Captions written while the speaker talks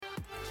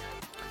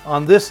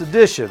On this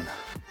edition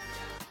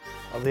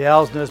of the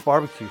Owl's Nest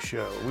Barbecue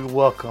Show, we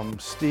welcome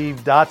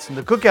Steve DOTSON,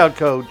 the cookout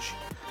coach,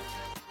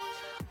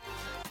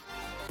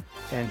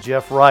 and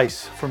Jeff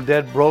Rice from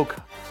Dead Broke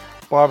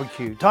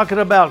Barbecue. Talking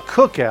about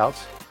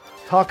cookouts,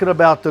 talking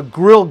about the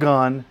grill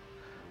gun,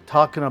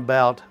 talking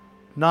about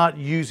not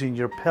using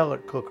your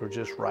pellet cooker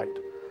just right.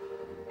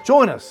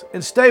 Join us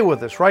and stay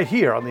with us right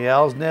here on the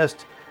Owl's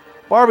Nest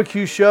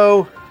Barbecue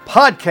Show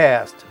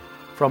podcast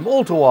from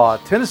Ottawa,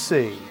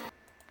 Tennessee.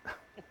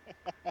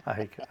 I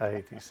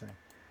hate these things.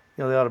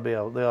 You know, they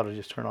ought to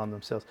just turn on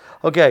themselves.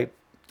 Okay,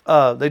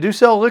 they do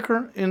sell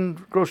liquor in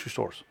grocery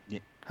stores. Yeah.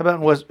 How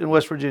about in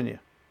West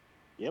Virginia?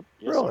 Yep.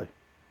 Yes, really?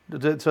 So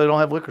they don't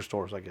have liquor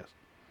stores, I guess.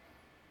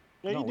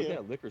 Yeah, no, we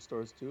got liquor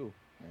stores too.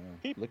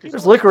 Yeah.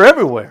 There's liquor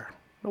everywhere.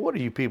 Now, what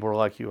do you people are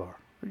like you are?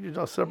 You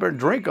just sit up there and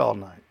drink all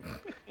night.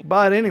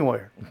 Buy it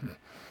anywhere.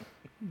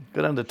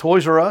 Go down to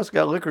Toys R Us.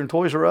 Got liquor in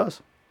Toys R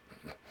Us.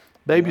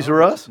 Babies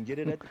R Us. You can get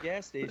it at the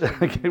gas station.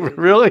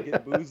 Really? You can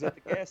get booze at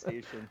the gas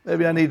station.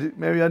 Maybe I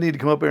need to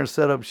come up here and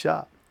set up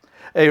shop.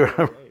 Hey,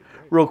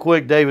 real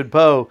quick, David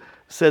Poe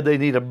said they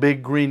need a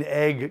big green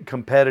egg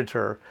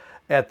competitor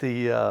at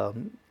the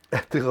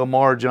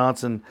Lamar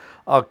Johnson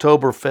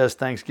Oktoberfest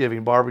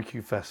Thanksgiving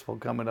Barbecue Festival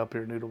coming up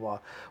here in Ottawa.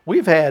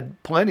 We've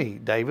had plenty,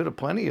 David,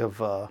 plenty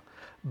of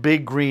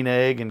big green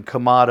egg and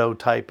Kamado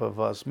type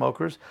of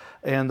smokers.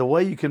 And the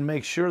way you can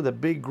make sure that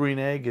big green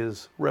egg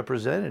is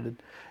represented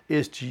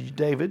is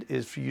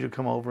for you to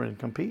come over and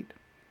compete.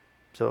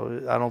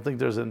 So I don't think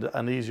there's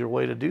an easier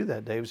way to do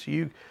that, David. So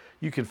you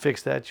can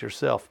fix that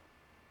yourself.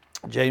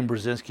 Jane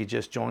Brzezinski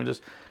just joined us.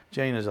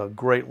 Jane is a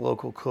great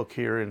local cook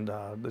here in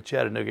the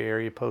Chattanooga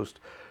area. Posts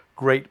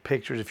great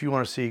pictures. If you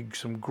want to see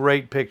some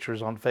great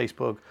pictures on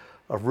Facebook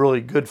of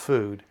really good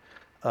food,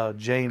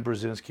 Jane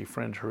Brzezinski,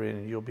 friend her in,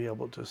 and you'll be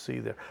able to see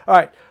there. All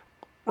right,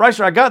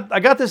 Ricer, I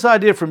got this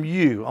idea from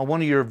you on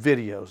one of your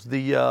videos.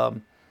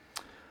 The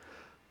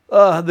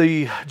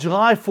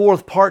July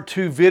 4th Part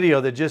 2 video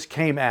that just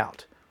came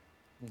out.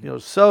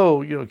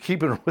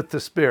 Keeping with the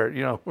spirit,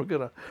 we're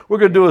gonna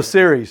do a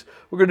series.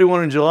 We're gonna do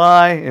one in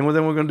July, and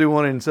then we're gonna do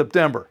one in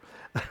September.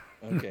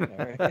 Okay,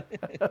 all right.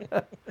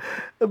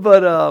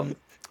 But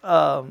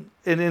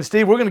and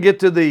Steve, we're gonna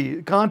get to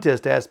the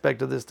contest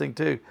aspect of this thing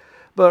too.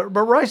 But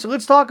Rice,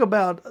 let's talk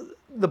about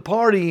the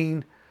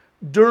partying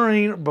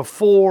during,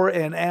 before,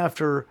 and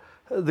after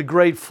the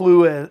great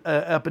flu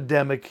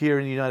epidemic here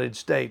in the United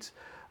States.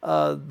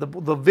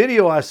 The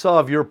video I saw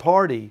of your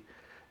party,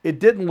 it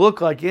didn't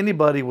look like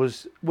anybody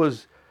was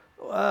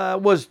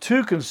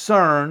too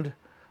concerned.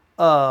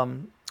 What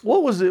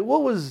was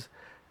the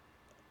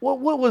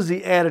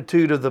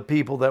attitude of the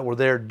people that were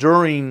there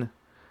during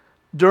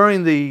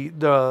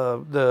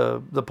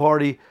the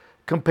party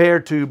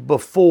compared to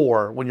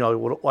before, when y'all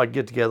would like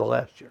get together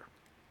last year?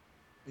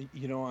 I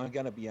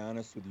got to be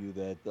honest with you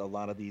that a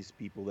lot of these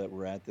people that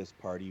were at this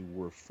party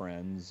were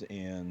friends,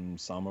 and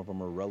some of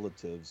them are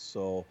relatives.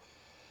 So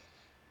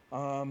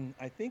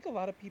I think a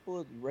lot of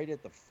people right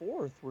at the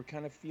 4th were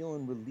kind of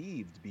feeling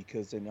relieved,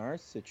 because in our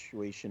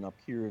situation up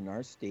here in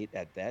our state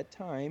at that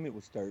time, it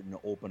was starting to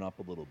open up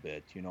a little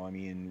bit.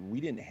 We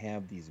didn't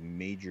have these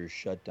major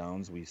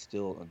shutdowns. We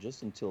still,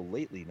 just until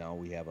lately now,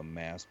 we have a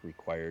mask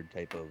required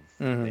type of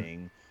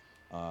thing.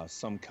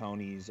 Some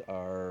counties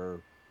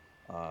are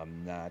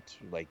not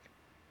like,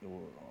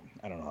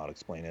 I don't know how to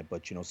explain it,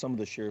 but some of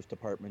the sheriff's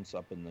departments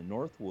up in the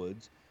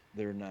Northwoods,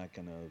 they're not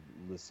going to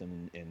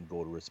listen and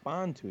go to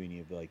respond to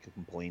any of the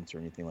complaints or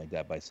anything like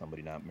that by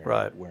somebody not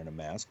wearing a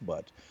mask.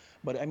 But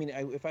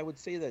if I would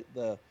say that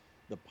the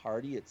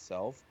party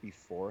itself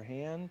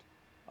beforehand,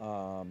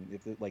 2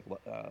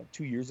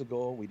 years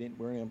ago, we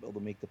weren't able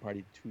to make the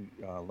party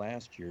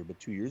last year, but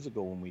 2 years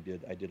ago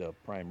when I did a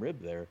prime rib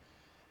there,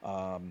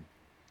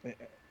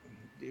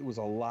 it was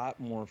a lot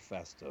more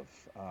festive.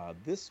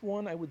 This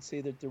one, I would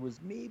say that there was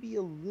maybe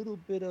a little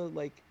bit of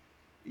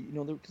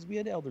because we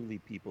had elderly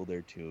people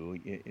there too,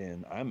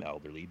 and I'm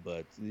elderly,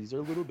 but these are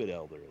a little bit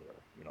elderly,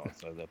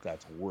 so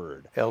that's a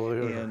word.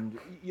 Elderly. And,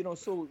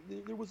 so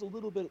there was a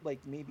little bit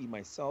maybe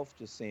myself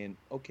just saying,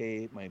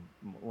 okay,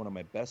 one of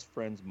my best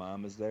friend's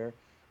mom is there.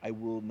 I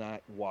will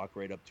not walk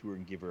right up to her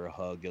and give her a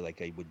hug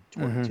like I would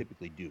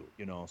typically do,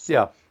 So,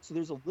 yeah. So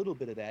there's a little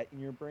bit of that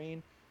in your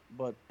brain.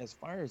 But as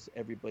far as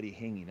everybody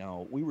hanging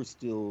out, we were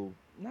still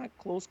not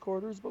close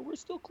quarters, but we're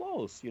still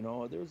close. There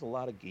was a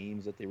lot of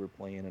games that they were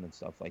playing and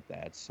stuff like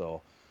that.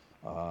 So,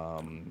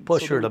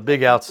 plus you're in a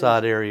big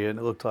outside area, and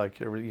it looked like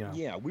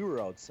Yeah, we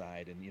were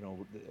outside, and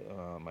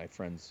my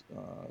friends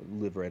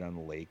live right on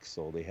the lake,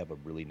 so they have a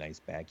really nice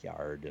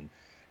backyard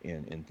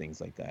and things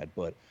like that.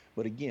 But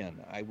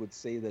again, I would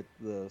say that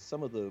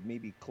some of the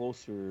maybe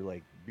closer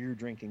beer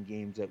drinking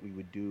games that we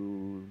would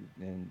do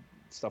and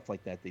stuff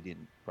like that, they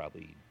didn't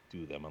probably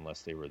do them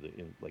unless they were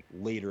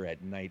later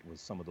at night with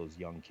some of those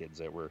young kids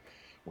that were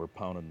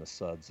pounding the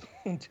suds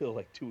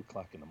until 2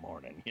 o'clock in the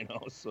morning,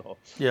 So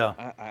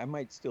yeah, I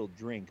might still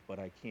drink, but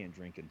I can't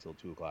drink until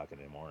 2 o'clock in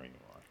the morning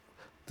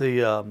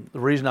anymore. The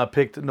reason I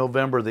picked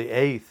November the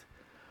 8th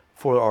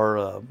for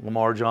our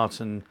Lamar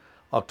Johnson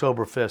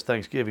Oktoberfest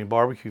Thanksgiving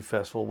Barbecue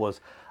Festival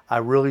was I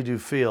really do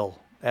feel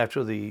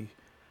after the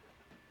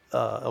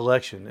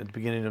election at the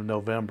beginning of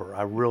November,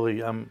 I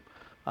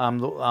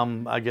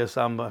guess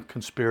I'm a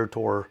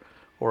conspirator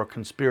or a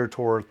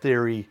conspirator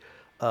theory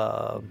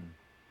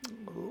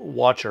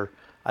watcher.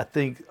 I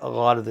think a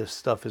lot of this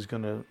stuff is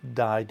going to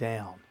die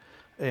down,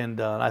 and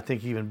I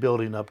think even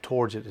building up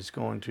towards it is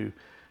going to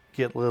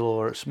get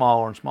littler,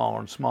 smaller and smaller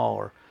and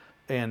smaller,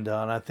 and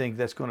I think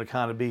that's going to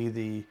kind of be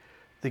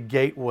the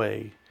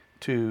gateway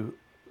to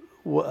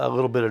a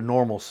little bit of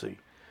normalcy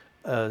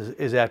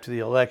is after the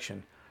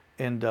election,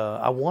 and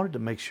I wanted to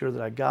make sure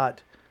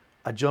that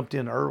I jumped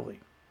in early.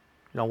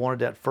 I wanted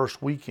that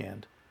first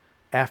weekend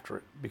after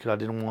it because I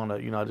didn't want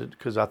to,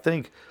 because I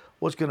think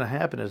what's going to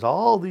happen is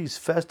all these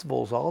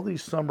festivals, all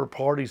these summer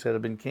parties that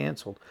have been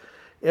canceled,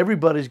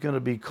 everybody's going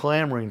to be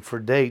clamoring for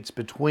dates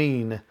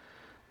between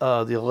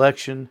the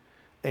election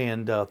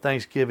and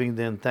Thanksgiving,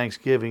 then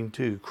Thanksgiving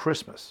to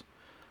Christmas.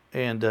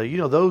 And,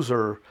 those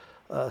are,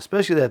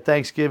 especially that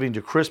Thanksgiving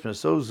to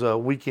Christmas, those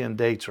weekend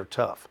dates are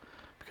tough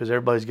because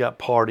everybody's got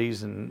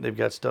parties and they've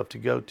got stuff to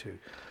go to.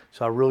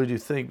 So I really do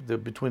think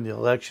that between the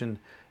election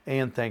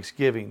and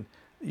Thanksgiving,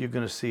 you're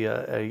going to see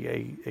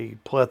a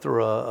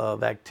plethora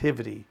of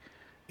activity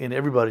in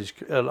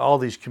all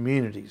these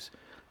communities.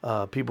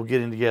 People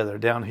getting together.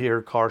 Down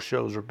here, car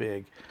shows are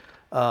big.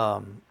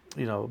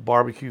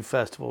 Barbecue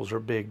festivals are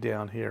big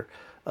down here.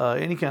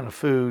 Any kind of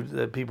food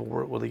that people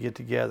where they get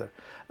together.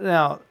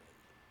 Now,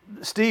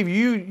 Steve,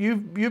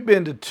 you've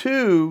been to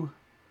two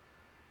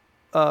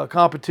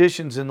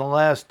competitions in the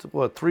last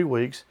 3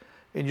 weeks,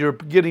 and you're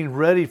getting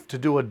ready to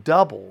do a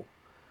double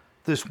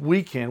this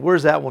weekend.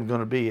 Where's that one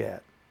going to be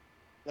at?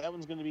 That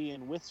one's going to be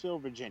in Withsville,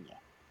 Virginia.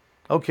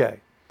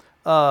 Okay.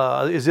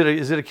 Is it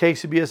a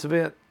KCBS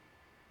event?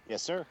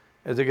 Yes, sir.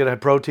 Is it going to have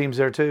pro teams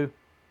there too?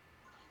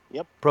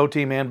 Yep. Pro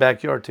team and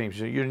backyard teams.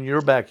 So you're in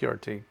your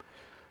backyard team.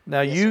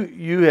 Now Yes,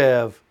 you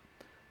have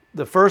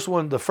the first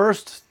one. The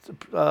first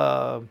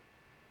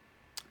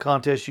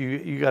contest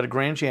you got a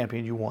grand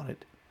champion. You won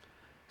it.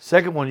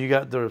 Second one you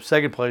got the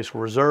second place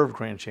reserve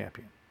grand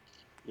champion.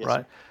 Yes,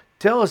 right. sir.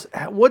 Tell us,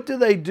 what do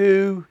they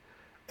do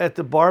at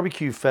the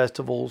barbecue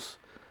festivals?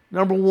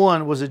 Number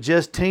one, was it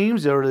just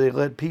teams or did they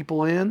let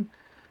people in?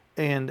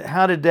 And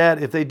how did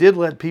that, if they did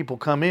let people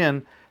come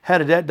in, how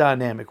did that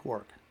dynamic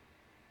work?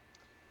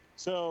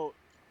 So,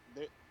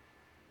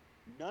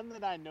 none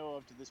that I know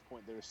of to this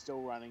point that are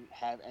still running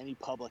have any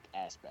public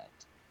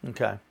aspect.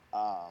 Okay.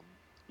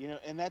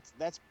 And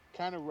that's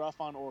kind of rough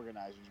on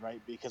organizers,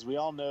 right? Because we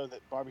all know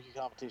that barbecue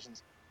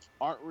competitions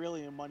aren't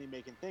really a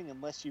money-making thing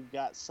unless you've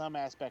got some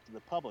aspect of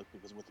the public,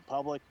 because with the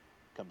public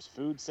comes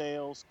food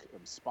sales,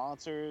 comes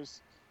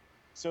sponsors.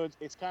 So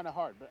it's kind of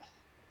hard. But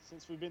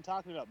since we've been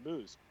talking about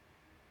booze,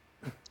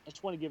 I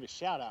just want to give a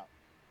shout-out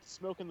to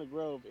Smoke in the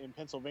Grove in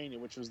Pennsylvania,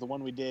 which was the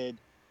one we did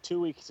 2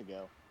 weeks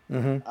ago.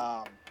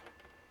 Mm-hmm.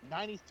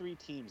 93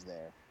 teams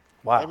there.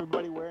 Wow.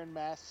 Everybody wearing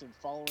masks and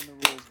following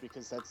the rules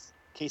because that's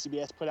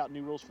KCBS put out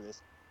new rules for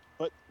this.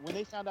 But when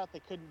they found out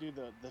they couldn't do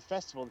the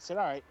festival, they said,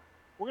 all right,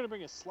 we're going to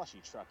bring a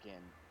slushy truck in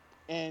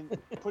and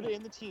put it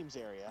in the teams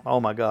area. Oh,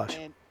 my gosh.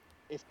 And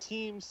if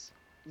teams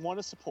want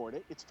to support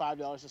it, it's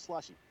 $5 a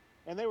slushy.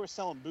 And they were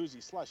selling boozy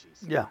slushies.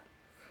 Yeah.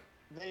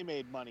 They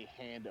made money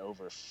hand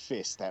over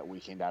fist that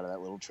weekend out of that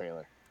little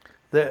trailer.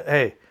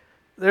 Hey,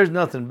 there's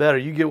nothing better.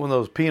 You get one of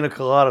those pina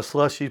colada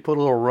slushies, put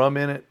a little rum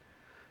in it.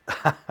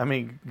 I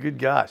mean, good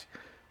gosh.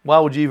 Why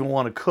would you even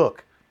want to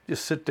cook?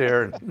 Just sit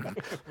there and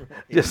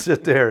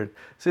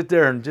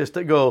just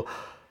go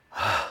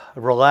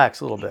relax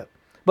a little bit.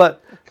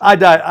 But I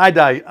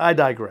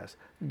digress.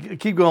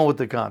 Keep going with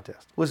the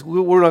contest.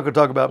 We're not going to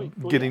talk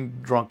about getting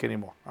drunk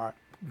anymore. All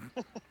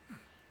right.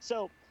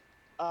 So,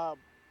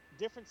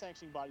 different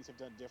sanctioning bodies have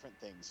done different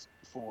things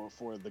for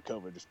the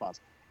COVID response.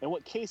 And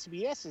what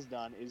KCBS has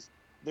done is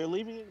they're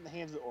leaving it in the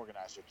hands of the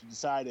organizer to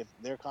decide if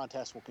their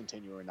contest will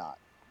continue or not.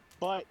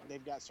 But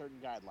they've got certain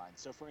guidelines.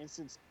 So, for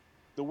instance,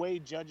 the way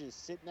judges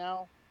sit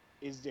now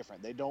is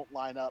different. They don't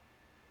line up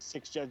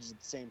 6 judges at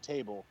the same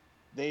table.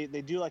 They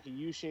do like a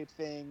U-shaped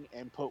thing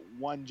and put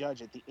one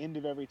judge at the end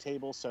of every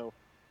table. So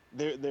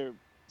they're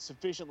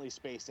sufficiently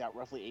spaced out,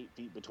 roughly 8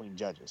 feet between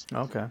judges.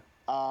 Okay.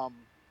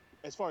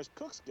 As far as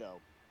cooks go,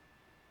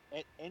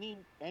 at any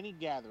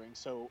gathering,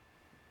 so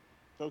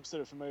folks that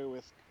are familiar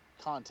with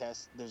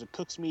contests, there's a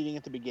cooks meeting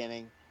at the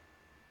beginning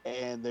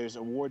and there's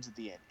awards at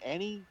the end.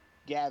 Any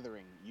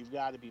gathering, you've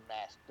got to be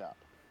masked up.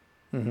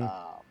 Mm-hmm.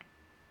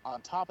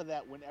 On top of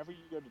that, whenever you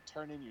go to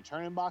turn in your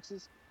turn-in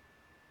boxes,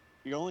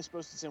 you're only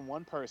supposed to send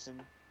one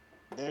person.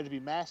 They're to be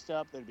masked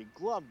up, they're to be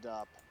gloved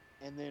up,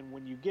 and then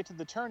when you get to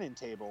the turn-in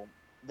table,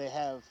 they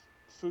have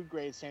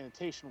food-grade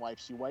sanitation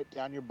wipes. You wipe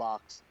down your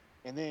box,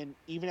 and then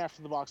even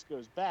after the box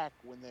goes back,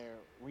 when they're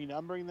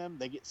renumbering them,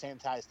 they get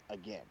sanitized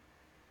again.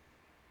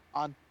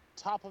 On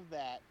top of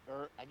that,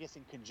 or I guess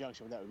in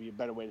conjunction with that would be a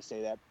better way to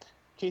say that,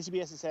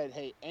 KCBS has said,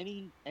 hey,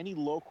 any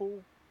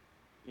local,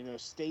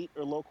 state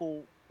or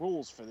local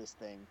rules for this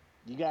thing,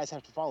 you guys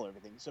have to follow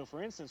everything. So,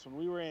 for instance, when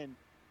we were in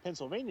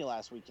Pennsylvania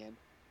last weekend,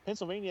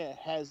 Pennsylvania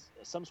has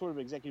some sort of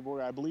executive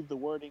order. I believe the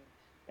wording,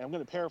 and I'm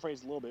going to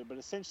paraphrase a little bit, but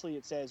essentially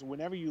it says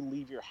whenever you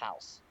leave your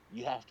house,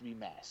 you have to be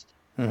masked.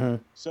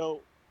 Mm-hmm.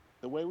 So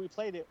the way we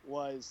played it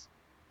was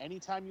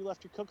anytime you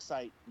left your cook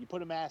site, you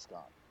put a mask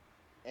on.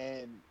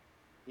 And,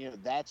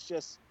 that's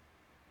just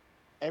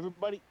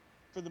everybody,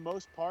 for the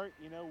most part,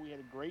 we had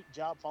a great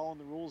job following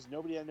the rules.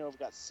 Nobody I know of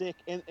got sick.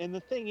 And the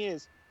thing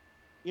is,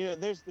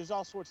 there's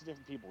all sorts of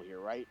different people here,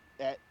 right?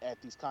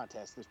 At these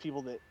contests. There's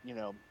people that,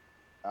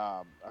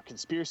 are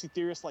conspiracy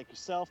theorists like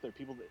yourself. There are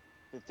people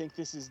that think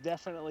this is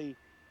definitely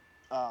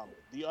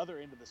the other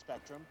end of the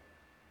spectrum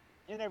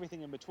and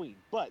everything in between.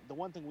 But the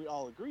one thing we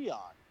all agree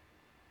on,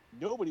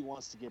 nobody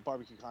wants to get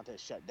barbecue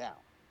contests shut down.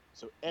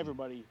 So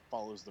everybody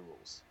follows the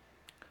rules.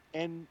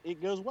 And it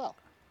goes well.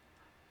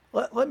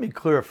 Let me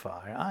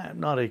clarify. I am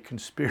not a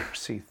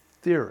conspiracy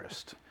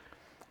theorist.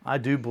 I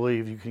do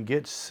believe you can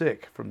get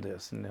sick from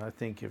this, and I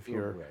think if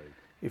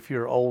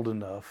you're old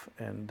enough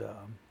and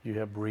you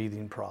have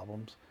breathing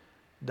problems,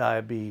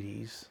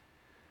 diabetes,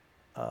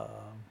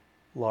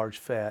 large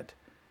fat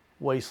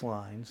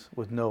waistlines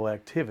with no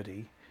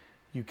activity,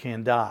 you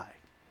can die.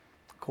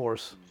 Of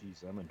course.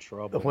 Jeez, I'm in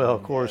trouble. Well,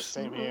 of course,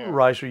 yeah, same here.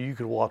 Ricer, you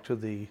could walk to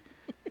the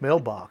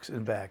mailbox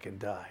and back and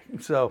die.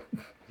 So.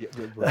 Yeah,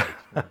 right.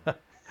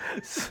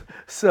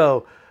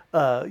 So,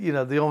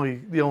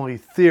 the only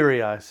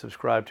theory I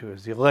subscribe to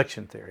is the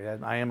election theory.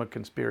 I am a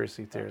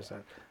conspiracy theorist.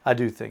 I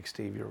do think,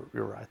 Steve,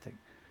 you're right. I think,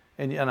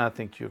 and I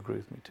think you agree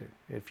with me too.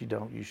 If you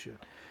don't, you should.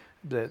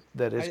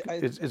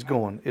 It's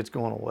going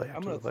away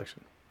after the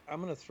election.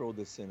 I'm going to throw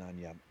this in on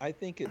you. I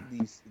think at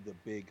least the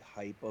big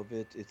hype of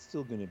it, it's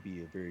still going to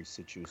be a very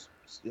serious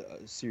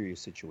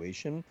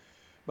situation,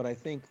 but I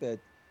think that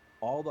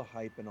all the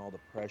hype and all the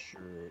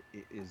pressure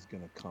is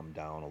going to come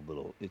down a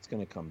little. It's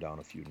going to come down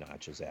a few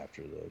notches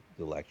after the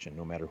election.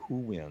 No matter who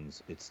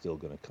wins, it's still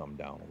going to come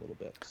down a little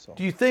bit. So,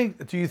 do you think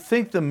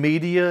the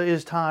media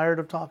is tired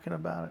of talking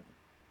about it?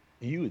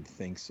 You would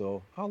think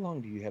so. How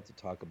long do you have to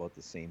talk about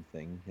the same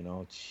thing?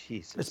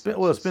 Jeez.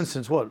 It's been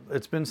since what?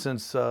 It's been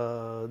since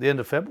the end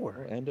of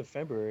February. End of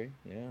February,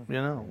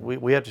 yeah.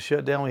 We have to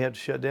shut down. We have to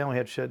shut down. We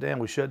have to shut down.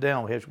 We shut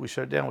down. We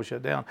shut down. We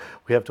shut down.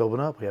 We have to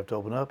open up. We have to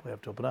open up. We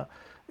have to open up.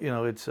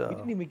 It's. We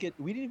didn't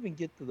even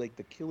get to the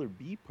killer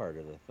bee part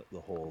of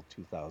the whole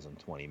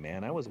 2020.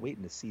 Man, I was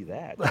waiting to see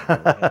that.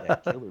 Had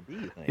that killer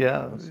bee thing.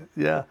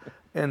 Yeah.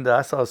 And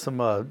I saw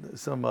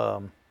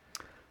somebody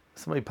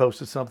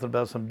posted something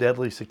about some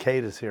deadly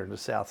cicadas here in the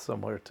south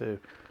somewhere too.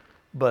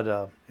 But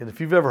and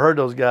if you've ever heard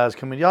those guys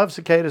come in, y'all have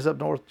cicadas up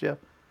north, Jeff?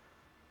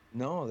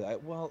 No,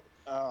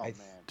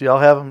 do y'all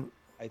have them?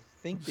 I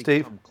think they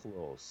Steve? come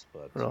close,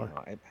 but really?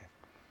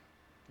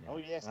 Oh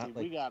yeah, Steve,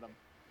 we got them.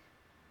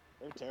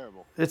 They're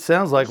terrible. It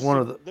sounds like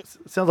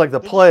sounds like the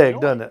plague,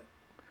 doesn't it?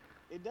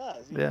 It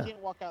does. You can't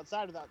walk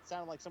outside without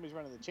sounding like somebody's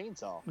running the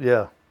chainsaw.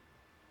 Yeah.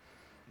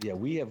 Yeah,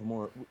 we have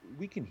more.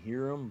 We can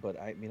hear them, but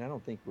I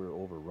don't think we're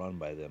overrun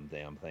by them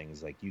damn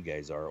things like you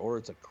guys are, or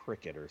it's a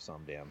cricket or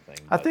some damn thing.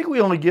 I think we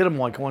only get them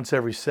like once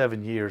every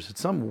 7 years. It's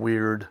some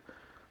weird,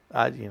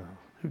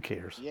 who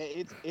cares?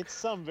 Yeah, it's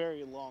some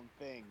very long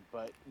thing,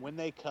 but when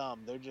they come,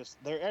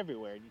 they're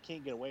everywhere, and you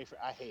can't get away from.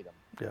 I hate them.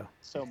 Yeah.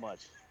 So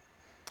much.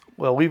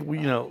 Well,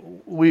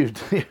 we've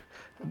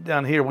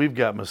down here we've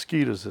got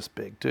mosquitoes this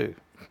big too,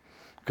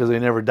 because they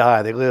never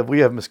die. They live. We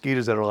have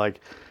mosquitoes that are like,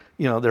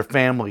 they're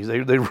families. They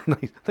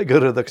go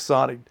to the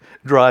Sonic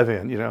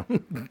drive-in.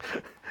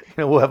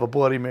 We'll have a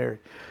Bloody Mary.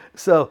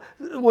 So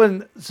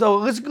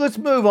let's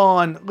move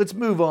on. Let's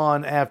move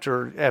on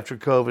after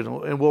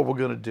COVID and what we're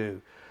going to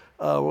do.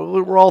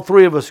 We're all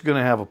three of us going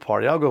to have a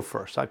party. I'll go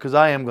first because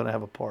I am going to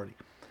have a party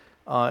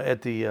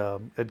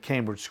at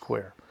Cambridge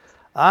Square.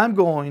 I'm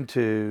going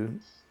to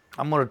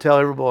tell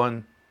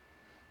everyone,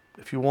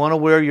 if you want to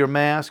wear your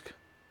mask,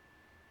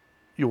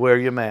 you wear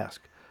your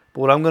mask. But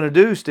what I'm going to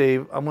do,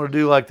 Steve, I'm going to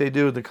do like they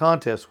do in the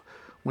contest.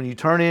 When you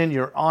turn in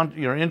your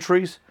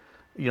entries,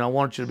 I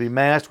want you to be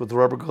masked with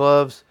rubber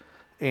gloves,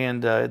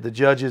 and the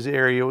judges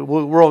area.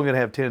 We're only going to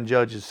have 10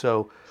 judges,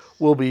 so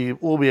we'll be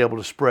able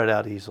to spread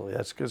out easily.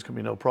 That's going to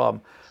be no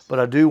problem. But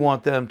I do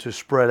want them to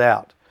spread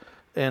out,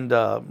 and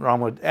I'm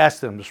going to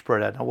ask them to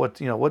spread out. Now,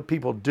 what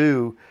people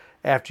do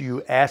after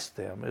you ask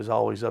them is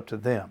always up to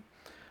them.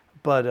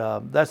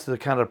 But that's the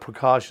kind of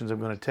precautions I'm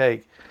going to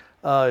take.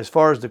 As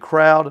far as the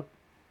crowd,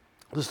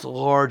 this is a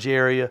large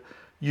area.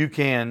 You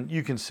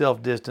can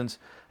self-distance.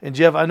 And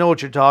Jeff, I know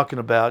what you're talking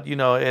about.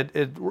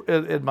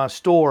 At my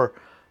store,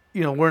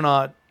 we're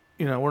not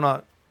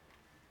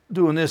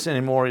doing this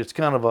anymore. It's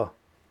kind of a,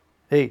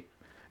 hey,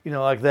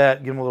 like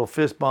that. Give them a little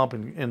fist bump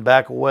and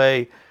back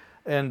away,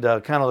 and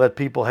kind of let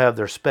people have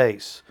their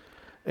space.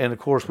 And of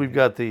course, we've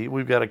got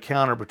a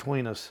counter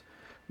between us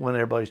when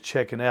everybody's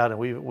checking out, and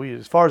we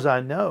as far as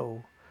I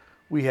know,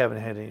 we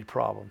haven't had any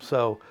problems.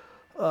 So,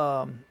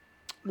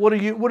 what are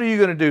you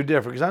going to do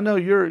different? Because I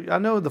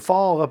know the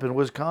fall up in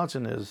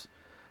Wisconsin is,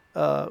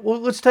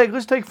 let's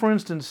take for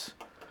instance,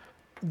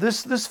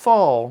 this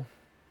fall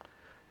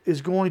is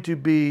going to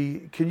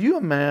be. Can you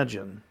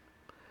imagine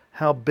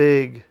how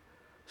big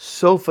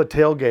sofa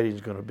tailgating is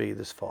going to be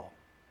this fall?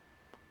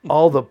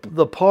 all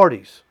the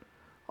parties.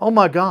 Oh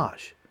my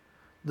gosh,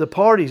 the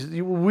parties.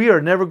 We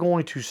are never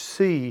going to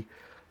see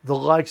the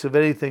likes of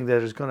anything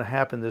that is going to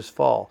happen this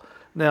fall.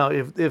 Now,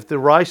 if the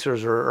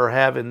Ricers are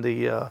having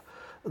the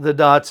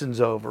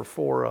Dotsons over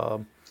for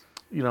a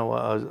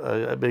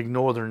big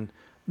northern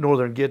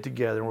get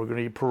together, and we're going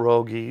to eat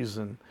pierogies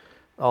and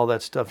all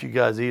that stuff you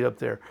guys eat up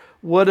there.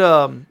 What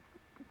are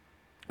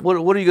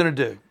you going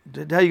to do?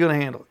 How are you going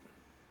to handle it?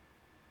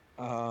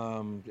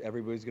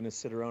 Everybody's going to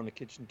sit around the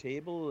kitchen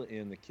table,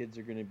 and the kids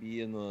are going to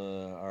be in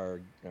our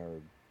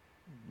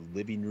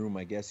living room,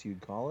 I guess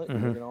you'd call it.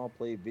 And we're going to all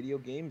play video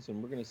games,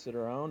 and we're going to sit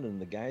around,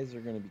 and the guys are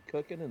going to be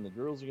cooking, and the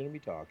girls are going to be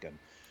talking.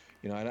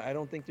 I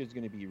don't think there's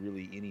going to be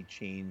really any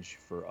change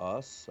for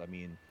us. I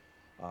mean,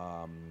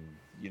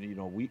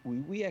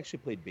 we actually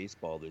played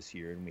baseball this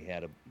year, and we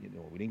had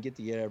we didn't get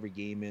to get every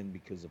game in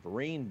because of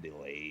rain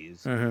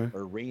delays or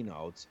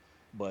rainouts,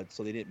 but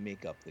so they didn't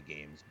make up the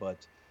games.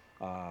 But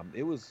I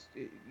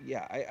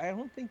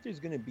don't think there's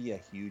going to be a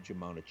huge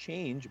amount of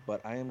change, but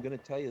I am going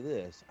to tell you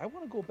this. I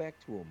want to go back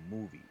to a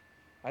movie.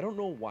 I don't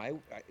know why.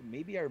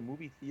 Maybe our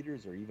movie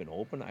theaters are even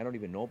open. I don't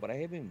even know, but I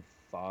haven't even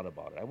thought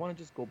about it. I want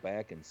to just go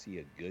back and see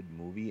a good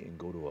movie and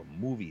go to a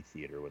movie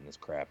theater when this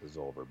crap is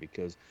over,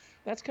 because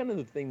that's kind of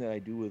the thing that I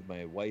do with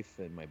my wife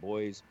and my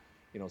boys.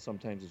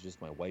 Sometimes it's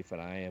just my wife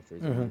and I if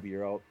there's a movie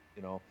out,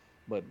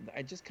 but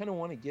I just kind of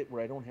want to get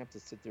where I don't have to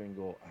sit there and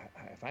go,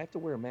 if I have to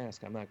wear a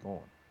mask, I'm not going.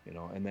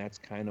 And that's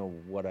kind of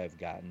what I've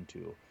gotten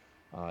to.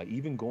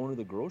 Even going to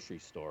the grocery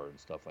store and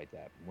stuff like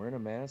that. Wearing a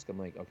mask, I'm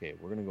like, okay,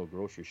 we're going to go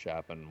grocery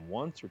shopping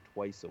once or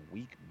twice a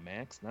week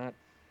max, not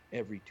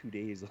every 2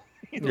 days. What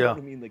I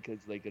mean? Like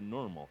it's like a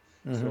normal.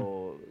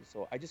 So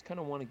I just kind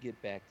of want to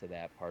get back to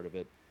that part of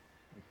it.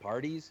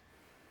 Parties,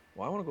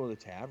 well, I want to go to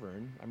the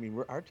tavern. I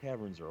mean, our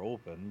taverns are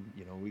open,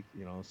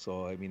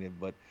 so I mean,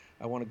 but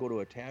I want to go to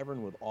a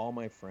tavern with all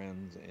my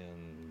friends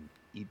and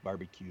eat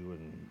barbecue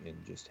and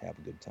just have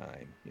a good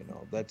time.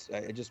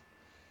 I just,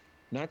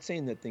 not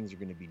saying that things are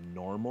going to be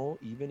normal.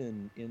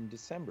 Even in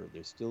December,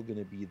 there's still going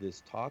to be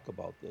this talk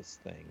about this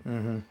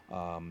thing.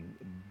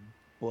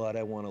 But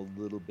I want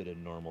a little bit of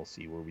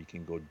normalcy where we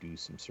can go do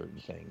some certain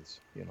things.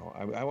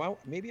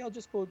 Maybe I'll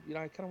just go.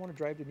 I kind of want to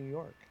drive to New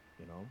York.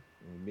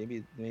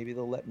 Maybe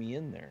they'll let me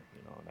in there.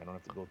 And I don't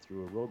have to go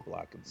through a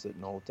roadblock and sit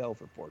in a hotel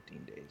for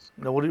 14 days.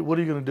 Now, what are you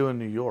going to do in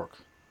New York?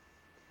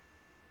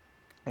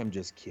 I'm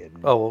just kidding.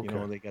 Oh,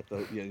 okay. They got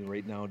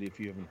right now. If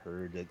you haven't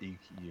heard that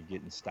you're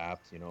getting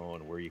stopped,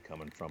 and where you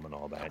coming from and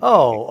all that.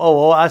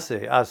 Oh, I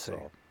see.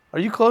 So, are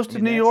you close to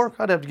New York?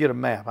 I'd have to get a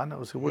map. I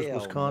know. Where's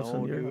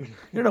Wisconsin? No,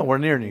 you're nowhere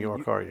near New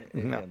York, are you?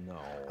 No.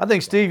 I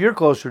think Steve, you're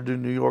closer to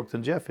New York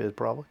than Jeff is,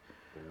 probably.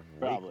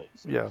 Probably.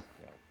 Yeah.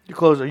 You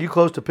close? Are you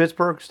close to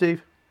Pittsburgh,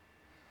 Steve?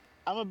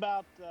 I'm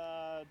about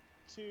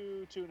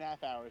 2.5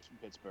 hours from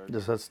Pittsburgh.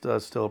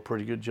 That's still a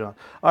pretty good jump.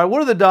 All right,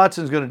 what are the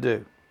Dotsons going to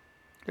do?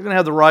 They're going to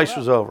have the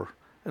Ricers over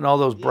and all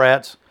those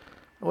brats.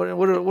 What are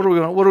we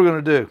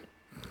going to do?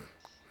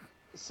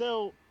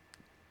 So,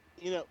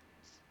 to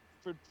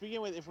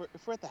begin with, if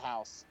we're at the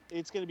house,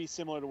 it's going to be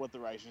similar to what the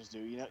Ricers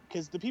do.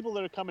 Because the people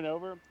that are coming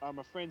over are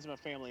my friends and my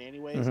family,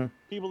 anyways.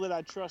 People that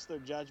I trust their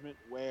judgment.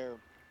 Where,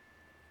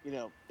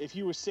 if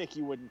you were sick,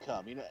 you wouldn't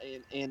come.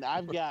 And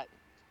I've got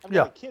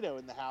a kiddo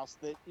in the house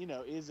that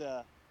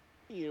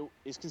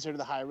is considered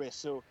the high risk.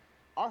 So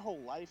our whole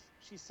life,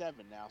 she's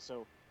 7 now.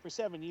 So for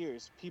 7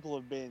 years, people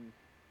have been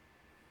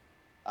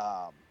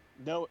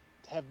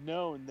have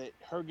known that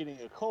her getting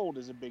a cold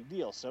is a big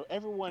deal. So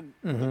everyone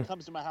that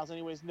comes to my house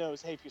anyways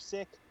knows, hey, if you're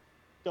sick,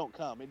 don't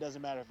come. It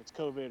doesn't matter if it's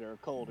COVID or a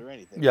cold or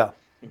anything. Yeah.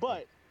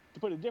 But to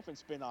put a different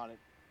spin on it,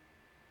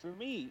 for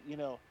me,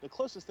 the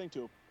closest thing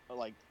to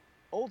like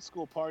old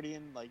school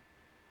partying, like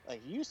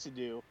you used to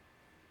do,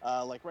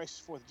 like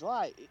Ricers 4th of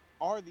July,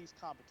 are these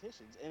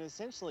competitions. And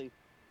essentially,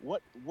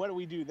 what do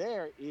we do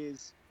there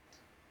is,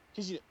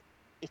 because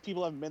if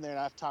people haven't been there, and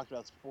I've talked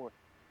about this before,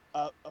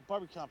 a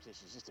barbecue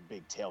competition is just a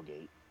big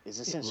tailgate. Is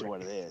essentially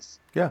what it is.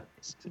 Yeah.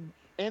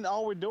 And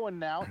all we're doing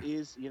now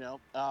is,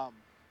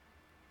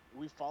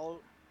 we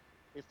follow.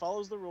 It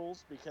follows the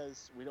rules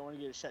because we don't want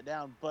to get it shut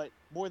down. But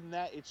more than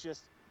that,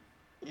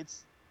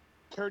 it's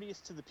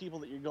courteous to the people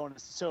that you're going to.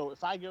 So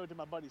if I go to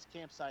my buddy's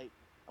campsite,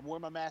 I'm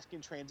wearing my mask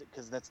in transit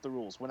because that's the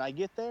rules. When I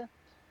get there,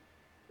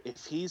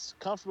 if he's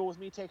comfortable with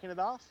me taking it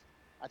off,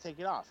 I take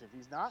it off. If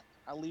he's not,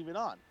 I leave it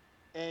on.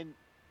 And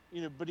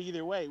but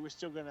either way, we're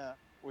still gonna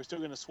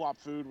swap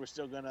food. We're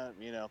still gonna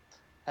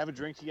have a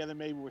drink together.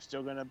 Maybe we're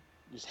still gonna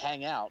just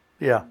hang out.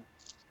 Yeah.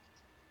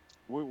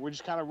 We're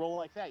just kind of roll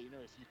like that. If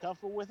you're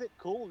comfortable with it,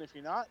 cool. And if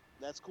you're not,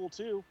 that's cool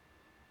too.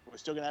 We're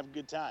still gonna have a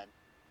good time.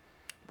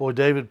 Boy,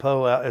 David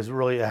Poe is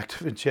really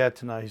active in chat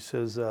tonight. He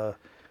says,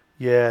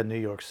 "Yeah, New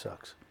York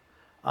sucks."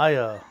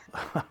 I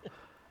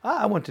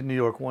went to New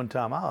York one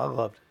time. I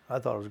loved it. I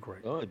thought it was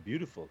great. Oh, it's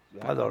beautiful.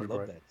 I thought it was love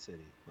great. that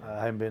city.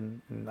 I haven't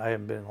been in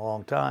a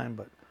long time,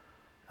 but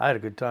I had a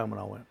good time when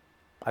I went.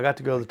 I got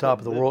to go to the top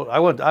of the world.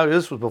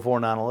 This was before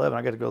 9/11.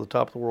 I got to go to the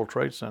top of the World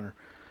Trade Center,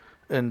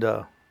 and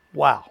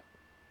wow,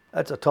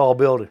 that's a tall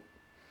building.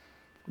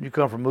 You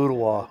come from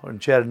Ottawa and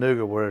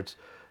Chattanooga, where it's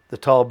the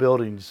tall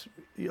buildings,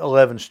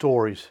 11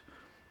 stories.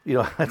 You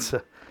know, I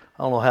don't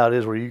know how it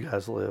is where you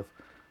guys live,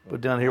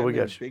 but down here I'm we in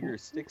got bigger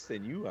sticks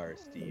than you are,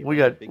 Steve. we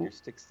I'm in got bigger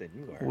sticks than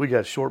you are. we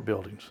got short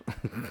buildings.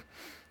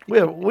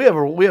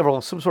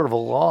 Some sort of a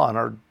law in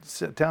our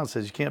town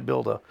says you can't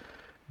build a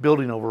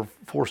building over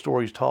 4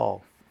 stories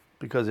tall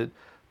because it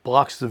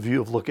blocks the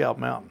view of Lookout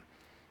Mountain.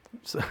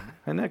 So,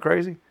 isn't that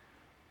crazy?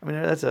 I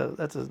mean, that's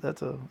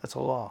a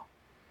law.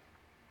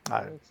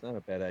 It's not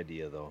a bad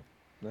idea, though.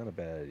 Not a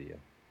bad idea.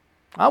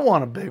 I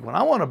want a big one.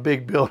 I want a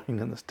big building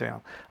in this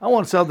town. I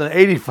want something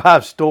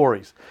 85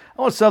 stories.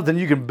 I want something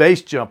you can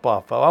base jump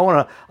off of. I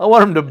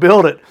want them to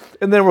build it,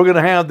 and then we're going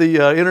to have the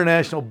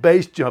International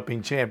Base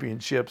Jumping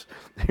Championships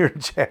here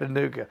in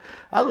Chattanooga.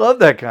 I love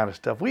that kind of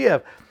stuff. We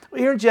have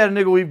here in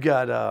Chattanooga. We've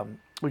got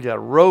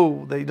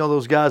row. They know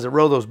those guys that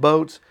row those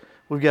boats.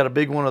 We've got a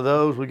big one of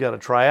those. We've got a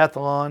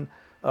triathlon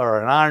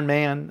or an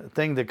Ironman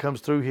thing that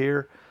comes through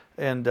here,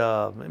 and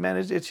man,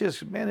 it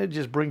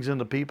just brings in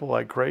the people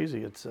like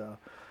crazy. It's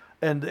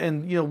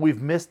and you know, we've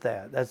missed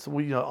that.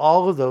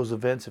 All of those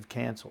events have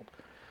canceled,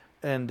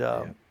 and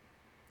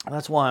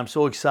that's why I'm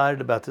so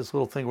excited about this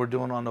little thing we're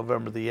doing on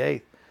November the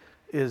 8th.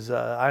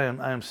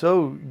 I'm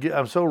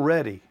so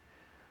ready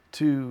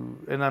to,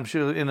 and I'm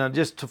sure,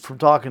 and from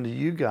talking to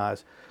you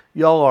guys,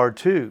 y'all are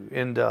too,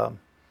 and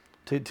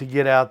to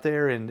get out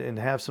there and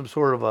have some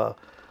sort of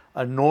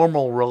a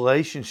normal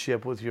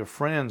relationship with your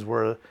friends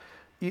where,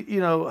 you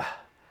know,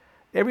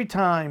 every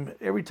time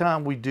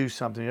we do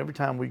something, every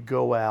time we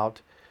go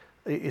out,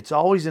 it's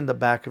always in the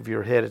back of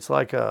your head. It's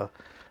like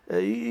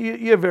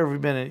you have ever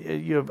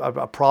been you have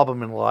a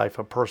problem in life,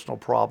 a personal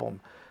problem,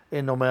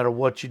 and no matter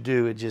what you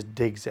do, it just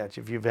digs at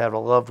you. If you've had a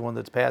loved one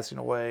that's passing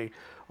away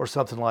or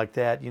something like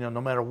that, you know, no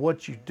matter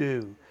what you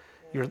do,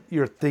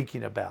 you're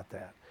thinking about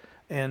that,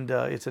 and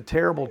it's a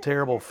terrible,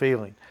 terrible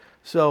feeling.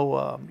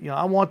 So you know,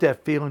 I want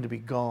that feeling to be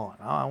gone.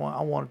 I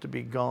want it to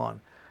be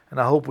gone,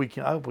 and I hope we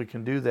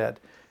can do that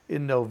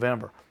in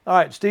November. All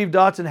right, Steve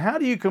Dotson, how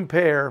do you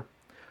compare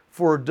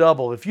for a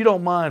double? If you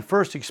don't mind,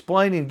 first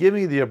explaining, give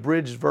me the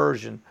abridged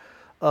version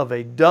of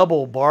a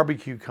double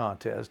barbecue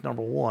contest,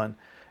 number one,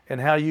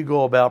 and how you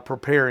go about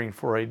preparing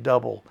for a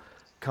double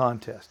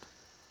contest.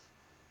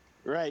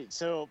 Right.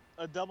 So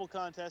a double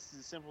contest is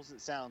as simple as it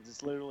sounds.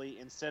 It's literally,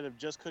 instead of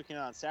just cooking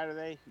on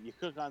Saturday, you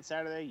cook on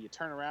Saturday, you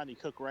turn around, you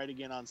cook right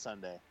again on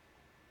Sunday.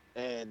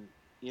 And,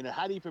 you know,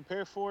 how do you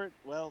prepare for it?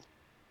 Well,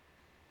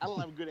 I don't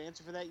have a good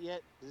answer for that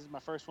yet. This is my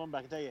first one, but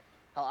I can tell you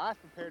how I've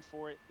prepared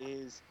for it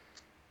is,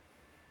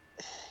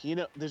 you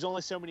know, there's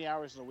only so many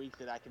hours in a week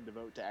that I can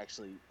devote to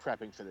actually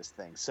prepping for this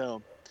thing.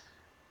 So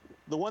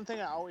the one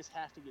thing I always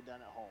have to get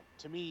done at home,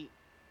 to me,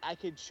 I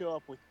could show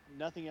up with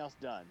nothing else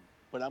done,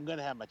 but I'm going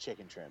to have my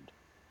chicken trimmed.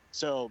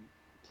 So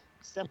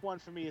step one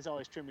for me is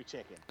always trim your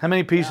chicken. How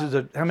many pieces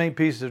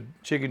of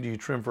chicken do you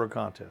trim for a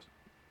contest?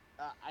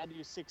 I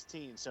do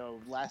 16. So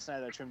last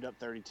night I trimmed up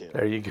 32.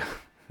 There you go.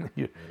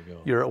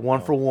 You're at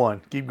 1 for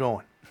 1. Keep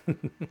going.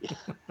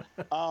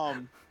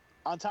 On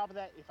top of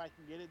that, if I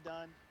can get it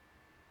done,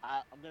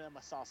 I'm going to have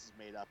my sauces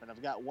made up. And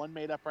I've got one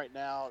made up right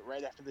now.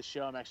 Right after the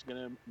show, I'm actually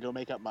going to go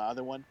make up my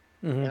other one.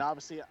 Mm-hmm. And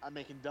obviously, I'm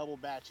making double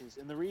batches.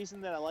 And the reason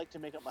that I like to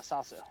make up my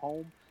sauce at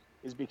home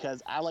is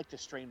because I like to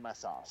strain my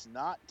sauce.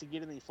 Not to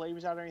get any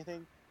flavors out or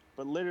anything,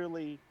 but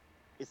literally,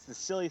 it's the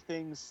silly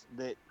things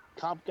that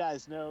comp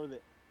guys know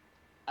that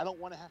I don't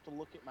want to have to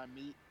look at my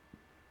meat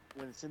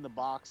when it's in the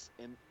box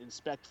and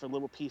inspect for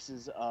little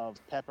pieces of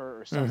pepper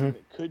or something mm-hmm.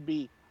 that could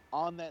be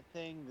on that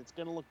thing that's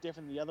going to look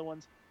different than the other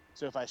ones.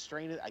 So if I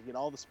strain it, I get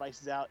all the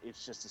spices out.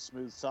 It's just a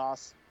smooth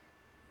sauce.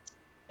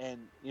 And,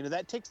 you know,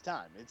 that takes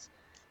time.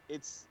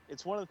 It's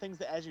one of the things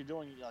that as you're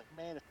doing it, you're like,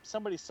 man, if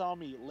somebody saw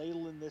me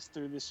ladling this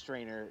through this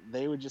strainer,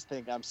 they would just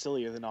think I'm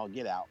sillier than all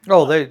get out.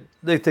 Oh,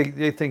 they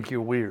think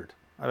you're weird.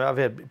 I've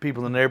had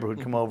people in the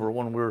neighborhood come over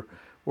when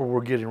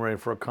we're getting ready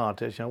for a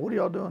contest. You know, what are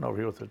y'all doing over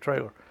here with the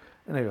trailer?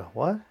 And they go,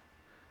 what?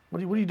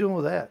 What are you doing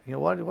with that? You know,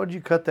 why did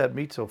you cut that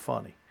meat so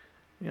funny?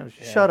 You know,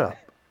 shut up.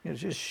 You know,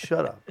 just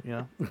shut up. You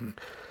know.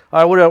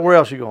 All right, where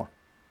else you going?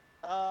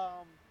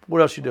 What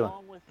else you doing?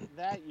 Along with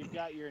that, you've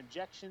got your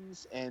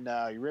injections and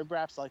your rib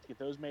wraps. I like to get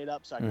those made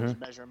up so I can just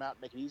measure them out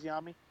and make it easy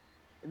on me.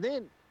 And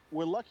then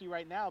we're lucky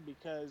right now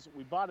because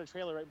we bought a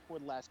trailer right before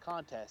the last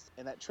contest,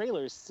 and that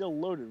trailer is still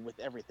loaded with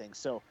everything.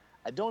 So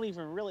I don't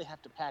even really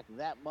have to pack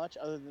that much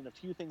other than a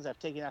few things I've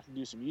taken out to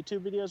do some YouTube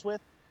videos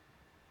with.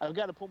 I've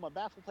got to pull my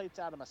baffle plates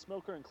out of my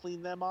smoker and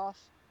clean them off.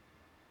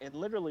 And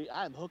literally,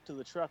 I'm hooked to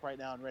the truck right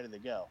now and ready to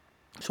go.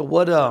 So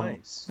what are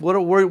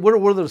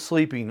the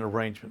sleeping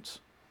arrangements?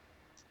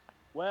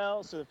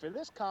 Well, so for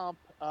this comp,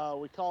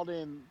 we called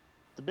in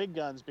the big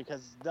guns because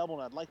it's double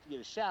and I'd like to get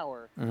a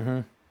shower. Mm-hmm.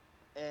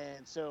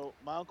 And so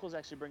my uncle's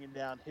actually bringing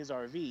down his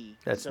RV.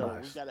 That's so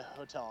nice. We've got a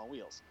hotel on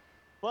wheels.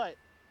 But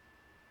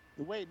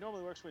the way it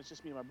normally works when it's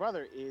just me and my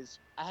brother is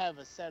I have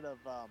a set of,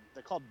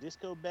 they're called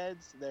disco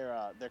beds.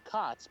 They're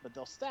cots, but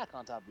they'll stack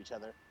on top of each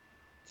other.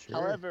 Sure.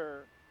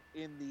 However,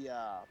 in the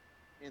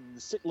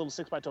little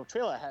 6x12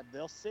 trailer I had,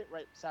 they'll sit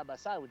right side by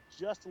side with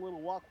just a little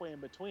walkway in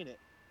between it.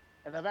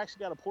 And I've actually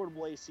got a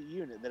portable AC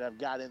unit that I've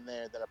got in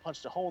there that I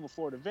punched a hole in the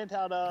floor to vent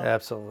out of.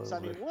 Absolutely. So I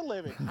mean, we're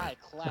living high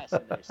class in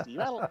there, Steve.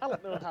 I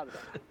don't know how to.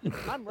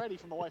 I'm ready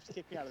for my wife to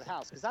kick me out of the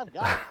house because I've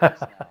got a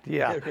place now.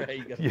 Yeah. Right,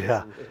 you gotta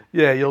Yeah. listen to it.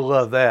 Yeah, you'll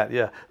love that.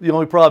 Yeah. The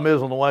only problem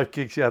is when the wife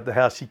kicks you out of the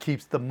house, she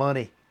keeps the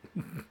money.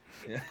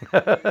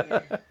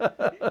 Yeah.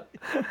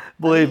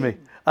 Believe me,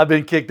 I've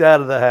been kicked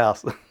out of the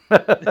house.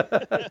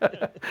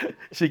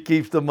 She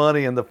keeps the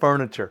money and the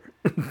furniture.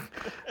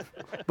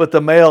 But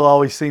the mail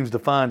always seems to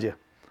find you.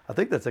 I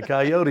think that's a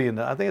coyote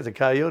I think it's a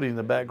coyote in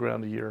the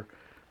background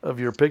of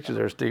your picture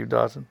there, Steve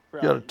Dotson.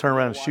 You got to turn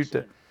around and shoot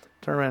that.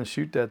 Turn around and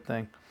shoot that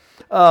thing.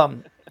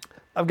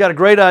 I've got a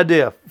great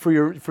idea for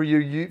your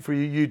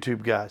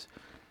YouTube guys.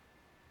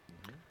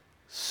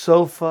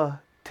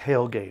 Sofa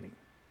tailgating.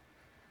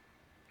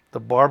 The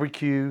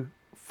barbecue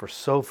for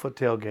sofa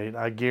tailgating.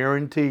 I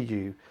guarantee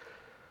you,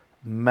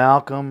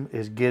 Malcolm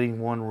is getting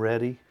one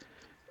ready.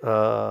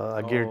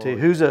 I guarantee.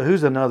 Who's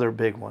another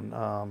big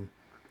one?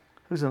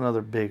 Who's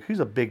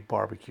a big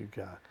barbecue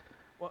guy?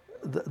 Well,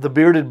 The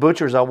Bearded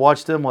Butchers. I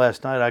watched them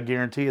last night. I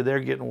guarantee you,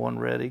 they're getting one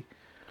ready.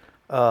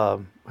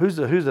 Who's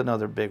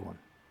another big one?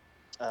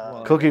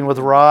 Cooking with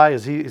Rye.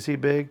 Is he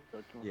big?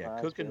 yeah,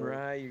 Cooking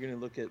Rye. You're gonna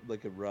look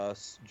at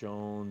Russ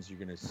Jones. You're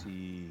gonna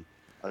see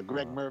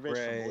Greg Mervish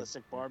Greg. from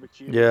Ballistic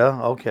Barbecue.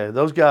 Yeah. Okay.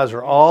 Those guys are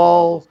You're gonna see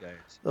all. those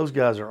guys. Those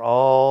guys are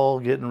all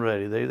getting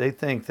ready. They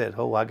think that,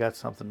 oh, I got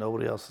something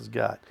nobody else has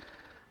got.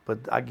 But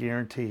I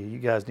guarantee you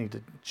guys need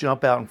to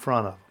jump out in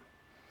front of them,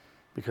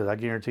 because I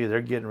guarantee you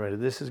they're getting ready.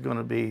 This is going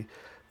to be,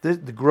 the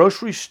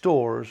grocery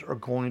stores are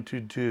going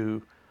to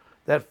do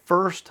that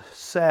first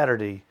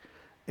Saturday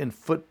in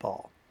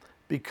football,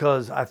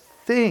 because I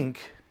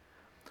think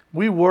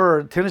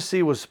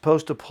Tennessee was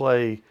supposed to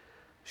play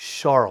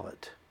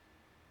Charlotte.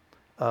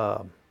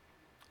 I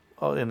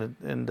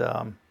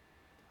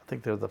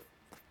think they're the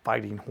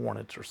Fighting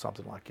Hornets or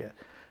something like that.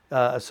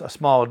 A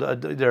small,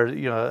 they're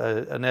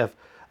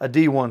a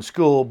D1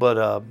 school, but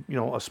a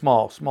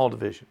small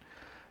division.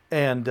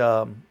 And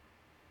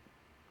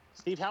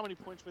Steve, how many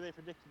points were they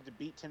predicted to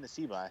beat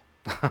Tennessee by?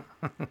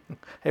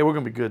 hey, we're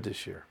going to be good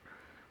this year.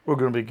 We're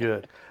going to be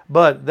good,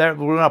 but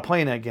we're not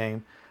playing that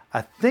game.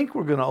 I think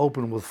we're going to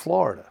open with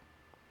Florida.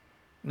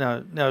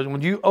 Now,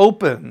 when you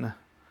open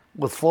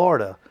with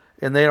Florida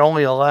and they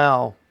only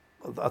allow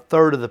a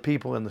third of the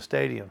people in the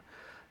stadium,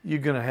 you're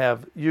going to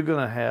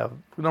have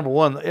number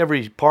one,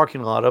 every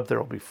parking lot up there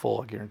will be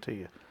full. I guarantee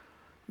you,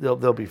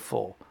 they'll be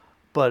full.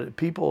 But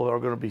people are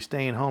going to be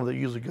staying home that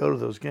usually go to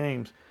those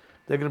games.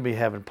 They're going to be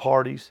having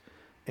parties,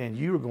 and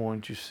you're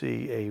going to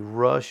see a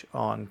rush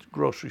on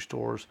grocery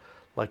stores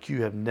like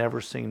you have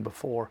never seen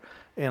before.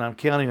 And I'm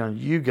counting on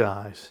you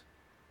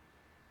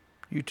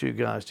two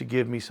guys, to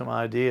give me some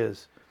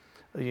ideas,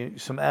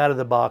 some out of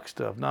the box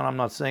stuff. No, I'm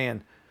not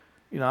saying,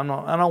 I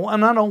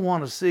don't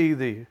want to see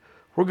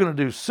we're going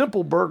to do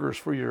simple burgers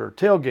for your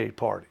tailgate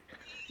party.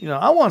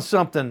 I want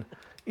something.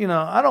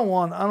 I don't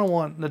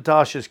want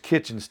Natasha's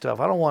kitchen stuff.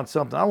 I don't want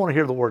to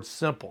hear the word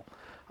simple.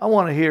 I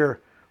want to hear,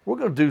 we're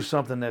going to do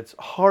something that's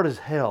hard as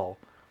hell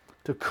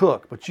to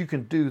cook, but you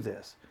can do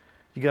this.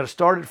 You got to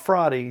start it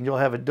Friday, and you'll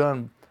have it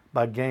done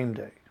by game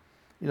day.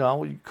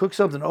 You cook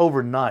something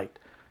overnight.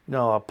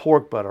 A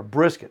pork butt, a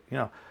brisket.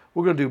 We're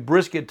going to do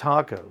brisket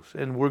tacos,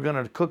 and we're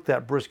going to cook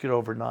that brisket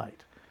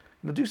overnight.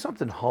 Do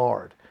something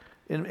hard,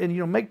 and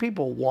make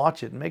people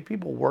watch it and make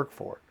people work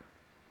for it.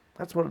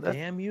 That's what.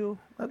 Damn you!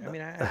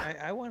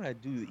 I want to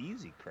do the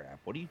easy crap.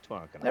 What are you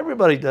talking about?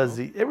 Everybody does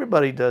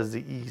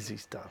the easy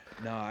stuff.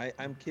 No,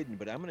 I'm kidding,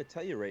 but I'm going to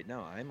tell you right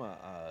now. I'm a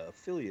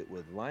affiliate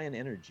with Lion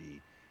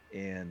Energy,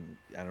 and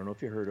I don't know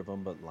if you heard of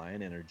them, but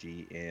Lion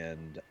Energy,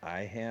 and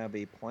I have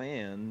a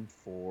plan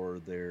for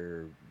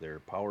their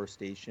power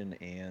station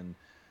and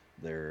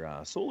their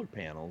solar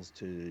panels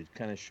to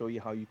kind of show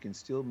you how you can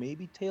still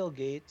maybe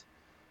tailgate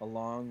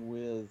along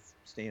with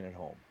staying at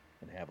home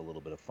and have a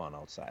little bit of fun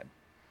outside.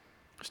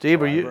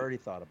 Steve, I've already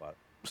thought about it.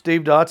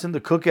 Steve Dotson,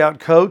 the cookout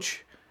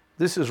coach.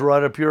 This is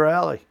right up your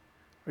alley.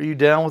 Are you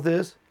down with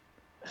this?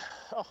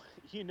 Oh,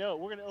 we're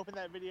going to open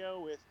that video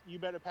with "You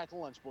better pack a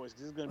lunch, boys,"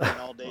 because this is going to be an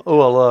all-day.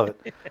 Oh, I love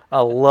it.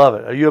 I love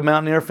it. Are you a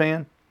Mountaineer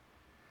fan?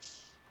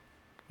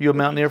 You a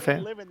Mountaineer fan?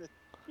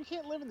 You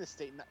can't live in this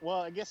state.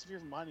 Well, I guess if you're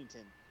from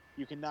Huntington,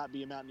 you cannot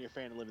be a Mountaineer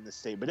fan and live in this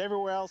state. But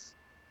everywhere else,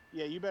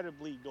 yeah, you better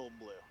bleed gold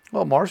and blue.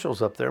 Well,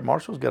 Marshall's up there.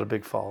 Marshall's got a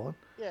big following.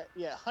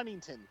 Yeah,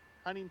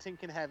 Huntington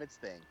can have its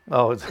thing.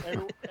 Oh,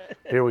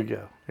 here we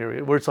go.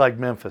 Where it's like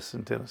Memphis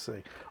in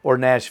Tennessee, or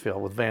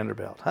Nashville with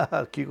Vanderbilt.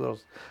 cute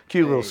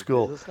little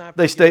school. Let's not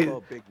forget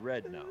about Big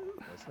Red now.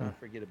 Let's not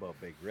forget about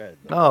Big Red.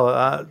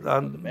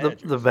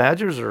 The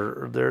Badgers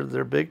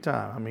they're big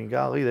time. I mean,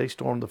 golly, they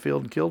stormed the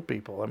field and killed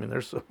people. I mean,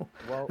 they're so.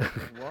 Well,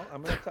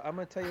 I'm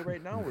gonna tell you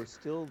right now, we're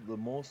still the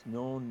most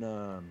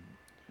known.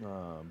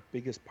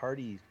 Biggest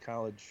party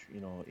college,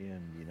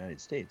 in the United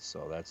States.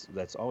 So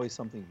that's always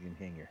something you can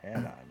hang your hat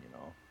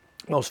on,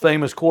 Most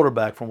famous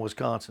quarterback from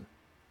Wisconsin.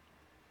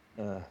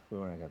 We're not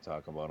going to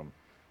talk about him.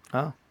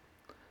 Huh?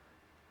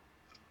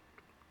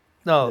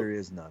 No, There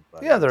is none,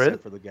 buddy. Yeah, there except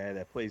is. for the guy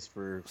that plays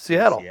for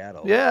Seattle.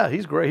 Seattle. Yeah,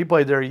 he's great. He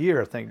played there a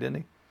year, I think, didn't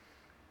he?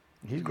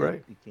 He's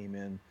great. He came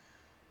in,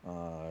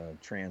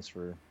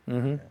 transfer.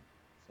 Mm-hmm. Yeah,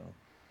 so. Hey,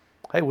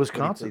 But he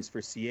Wisconsin. plays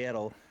for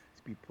Seattle.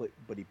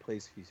 But he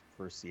plays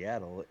for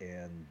Seattle,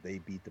 and they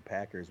beat the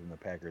Packers when the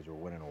Packers were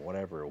winning or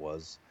whatever it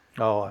was.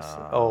 Oh, I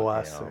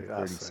see.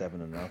 I see.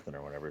 37-0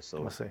 or whatever.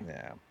 So I see.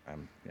 yeah,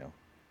 I'm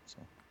so.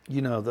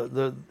 You know,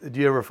 do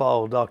you ever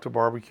follow Dr.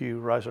 Barbecue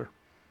Ricer?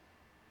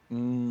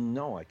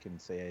 No, I can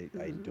say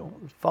I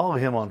don't. Follow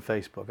him on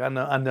Facebook.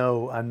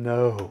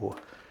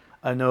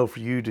 I know for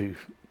you to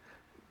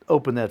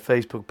open that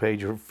Facebook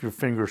page, your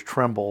fingers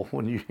tremble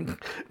when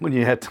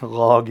you had to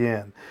log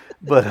in.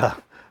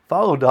 But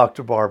follow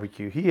Dr.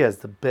 Barbecue. He has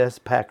the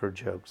best Packer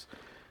jokes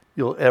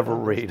you'll ever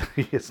read.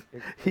 He's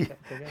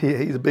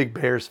a big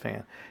Bears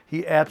fan.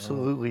 He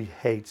absolutely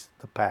hates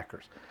the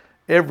Packers.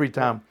 Every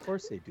time. Of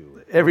course they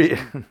do.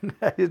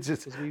 It's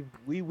just. Because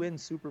we win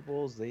Super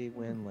Bowls, they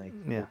win like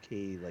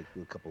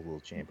a couple little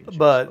championships.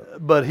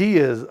 But he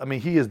is. I mean,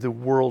 he is the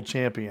world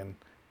champion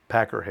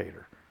Packer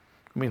hater.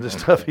 I mean, the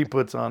stuff he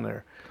puts on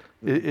there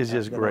is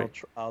just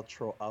great. I'll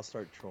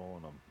start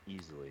trolling them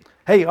easily.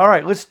 Hey, all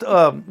right, let's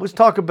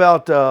talk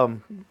about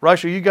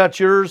Russia. You got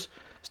yours,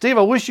 Steve.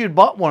 I wish you'd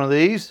bought one of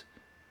these.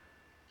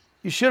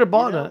 You should have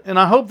bought it, and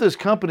I hope this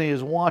company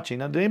is watching.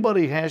 Now, did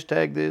anybody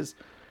hashtag this?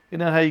 You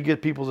know how you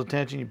get people's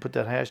attention? You put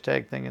that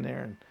hashtag thing in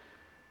there, and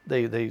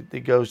they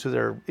goes to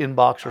their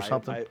inbox or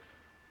something.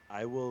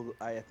 I will.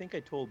 I think I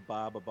told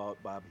Bob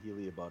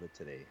Healy about it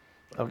today.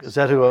 Okay, is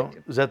that who?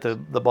 Is that the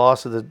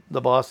boss of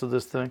the boss of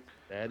this thing?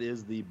 That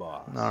is the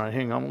boss. All right,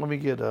 hang on. Let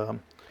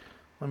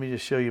me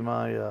just show you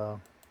my. Here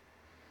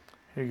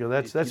you go.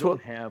 That's what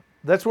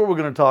we're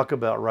going to talk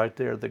about right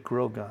there. The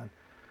grill gun.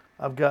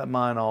 I've got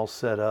mine all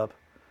set up.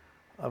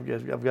 I've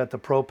got the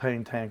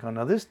propane tank on.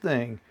 Now this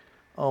thing.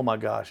 Oh my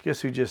gosh! Guess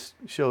who just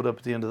showed up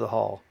at the end of the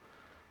hall?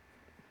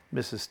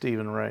 Mrs.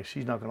 Stephen Ray.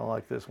 She's not going to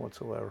like this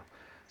whatsoever.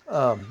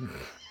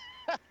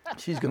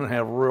 She's going to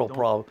have real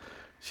problems.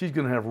 She's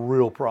going to have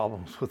real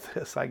problems with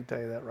this. I can tell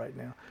you that right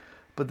now.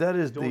 But that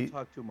is Don't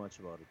talk too much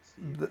about it,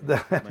 Steve.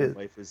 My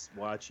wife is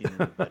watching in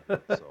the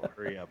bedroom, so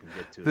hurry up and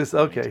get to this. it.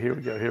 Okay, here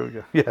we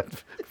go. Yeah,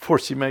 before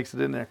she makes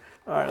it in there.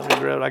 All right, let me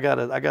grab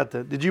it. I got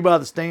the. Did you buy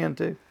the stand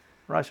too,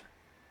 Russia?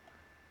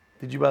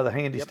 Did you buy the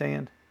handy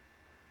stand?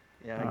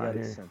 Yeah, I got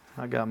it.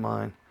 I got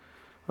mine.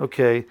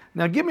 Okay,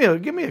 now give me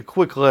a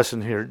quick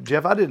lesson here,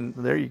 Jeff. I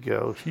didn't. There you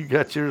go. You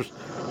got yours.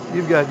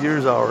 You've got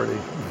yours already.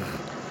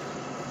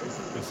 This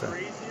is the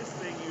craziest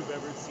thing you've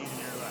ever seen in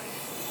your life.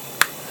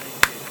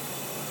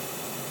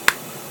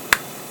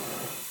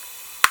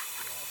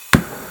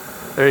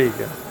 There you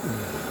go.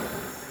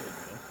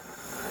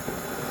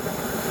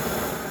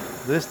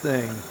 This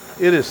thing,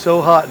 it is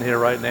so hot in here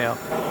right now.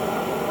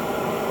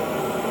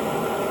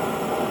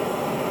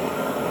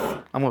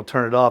 I'm going to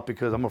turn it off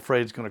because I'm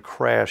afraid it's going to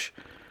crash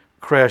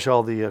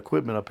all the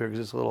equipment up here because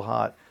it's a little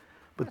hot.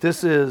 But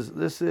this is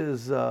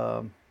it's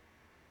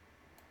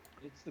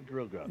the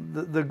grill gun.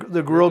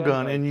 The grill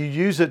gun, and you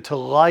use it to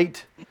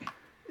light.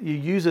 You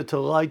use it to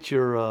light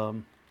your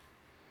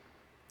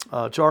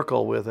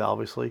charcoal with,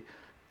 obviously.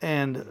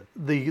 And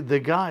the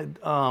guy,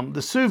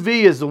 the sous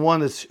vide is the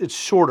one it's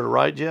shorter,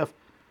 right, Jeff?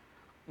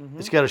 Mm-hmm.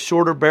 It's got a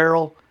shorter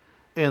barrel,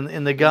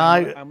 and the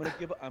guy. I'm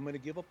gonna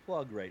give a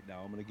plug right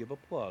now. I'm gonna give a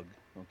plug,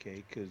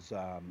 okay? Because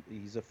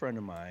he's a friend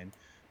of mine.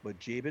 But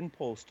Jabin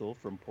Postal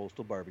from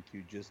Postal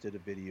Barbecue just did a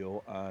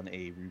video on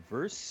a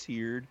reverse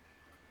seared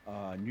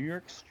New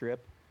York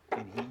strip,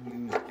 and he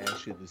used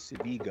actually the sous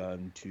vide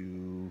gun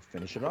to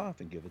finish it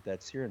off and give it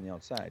that sear on the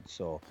outside.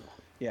 So,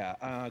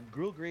 yeah,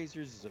 Grill Grazers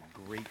is a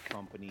great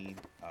company.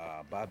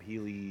 Bob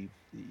Healy,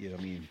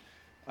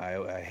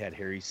 I had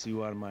Harry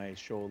Sue on my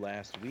show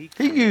last week.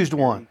 He used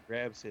one. He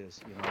grabs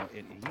his,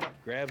 and he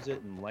grabs it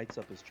and lights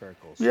up his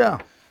charcoal. So, yeah.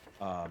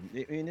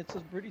 It's a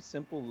pretty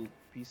simple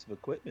piece of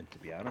equipment, to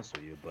be honest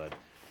with you,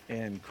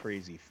 and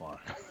crazy fun.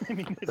 I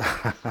mean,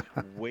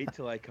 wait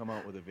till I come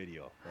out with a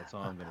video. That's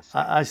all I'm gonna say.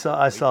 I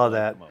saw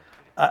that.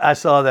 I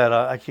saw that.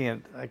 I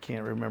can't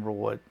remember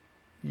what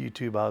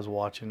YouTube I was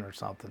watching or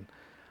something,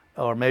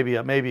 or maybe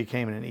it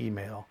came in an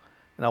email,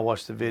 and I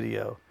watched the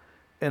video,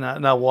 and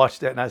I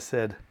watched that and I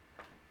said,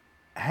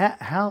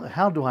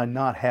 how do I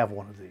not have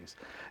one of these?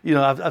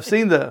 I've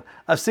seen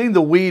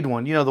the weed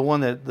one.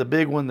 The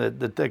big one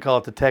that they call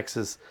it the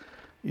Texas.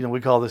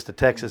 We call this the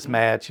Texas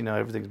match.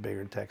 Everything's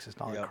bigger in Texas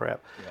and all that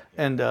crap. Yep.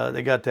 And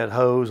they got that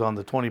hose on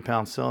the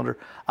 20-pound cylinder.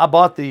 I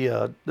bought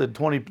the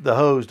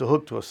hose to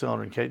hook to a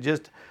cylinder in case,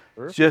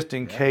 just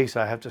in case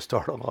I have to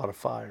start a lot of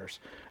fires.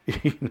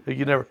 You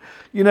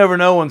never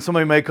know when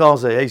somebody may call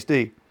and say, "Hey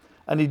Steve,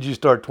 I need you to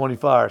start 20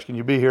 fires. Can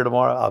you be here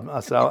tomorrow?" I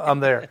said,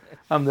 "I'm there.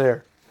 I'm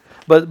there."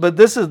 But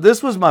this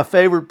was my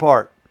favorite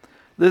part.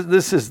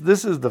 This is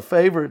the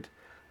favorite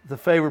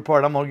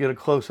part. I'm gonna get a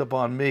close up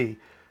on me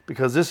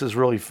because this is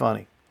really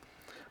funny.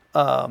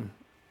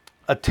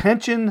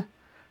 Attention,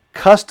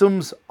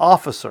 customs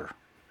officer.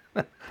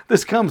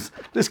 This comes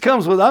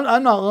with.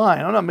 I'm not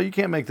lying. You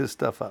can't make this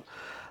stuff up.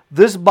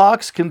 This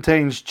box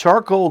contains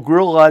charcoal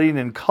grill lighting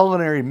and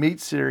culinary meat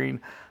searing,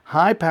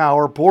 high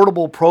power,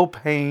 portable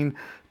propane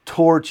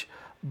torch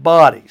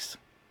bodies.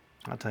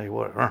 I'll tell you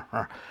what,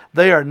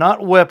 they are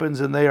not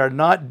weapons and they are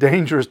not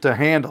dangerous to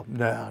handle.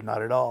 No,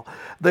 not at all.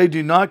 They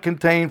do not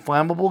contain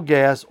flammable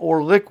gas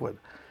or liquid.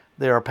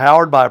 They are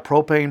powered by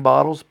propane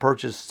bottles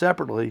purchased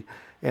separately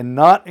and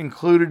not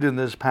included in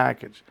this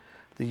package.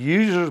 The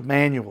user's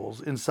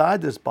manuals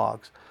inside this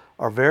box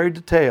are very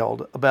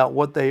detailed about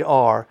what they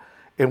are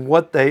and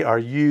what they are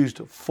used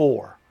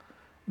for.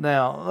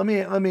 Now, let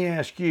me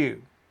ask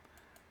you,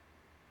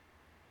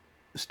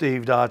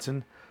 Steve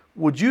Dotson,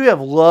 would you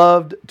have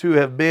loved to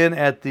have been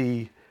at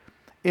the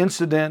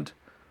incident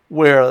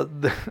where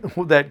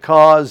that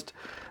caused?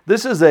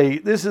 This is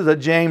a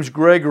James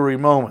Gregory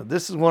moment.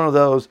 This is one of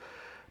those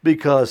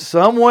because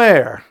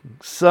somewhere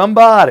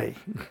somebody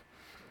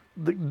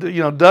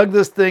dug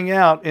this thing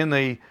out in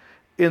the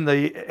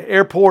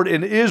airport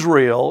in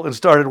Israel and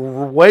started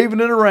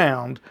waving it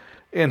around,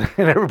 and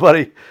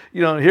everybody,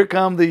 here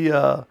come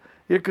the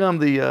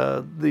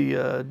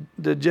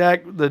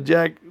jack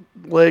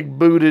leg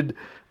booted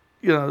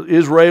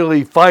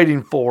Israeli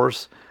fighting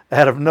force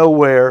out of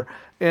nowhere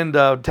and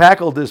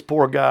tackled this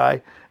poor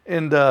guy,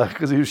 and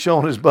because he was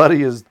showing his buddy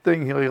his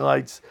thing he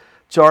lights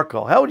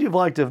charcoal. How would you have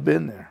liked to have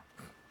been there?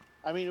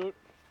 I mean,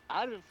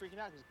 I'd have been freaking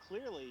out because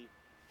clearly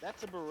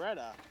that's a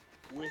Beretta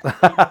with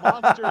a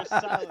monstrous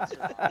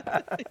silencer on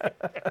it.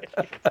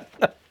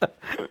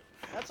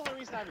 That's the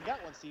only reason I haven't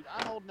got one, Steve.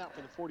 I'm holding out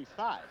for the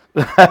 45.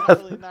 I'm not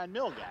really a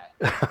 9mm guy.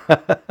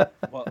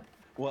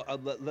 Well,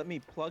 let me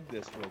plug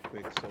this real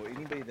quick. So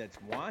anybody that's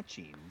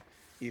watching,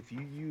 if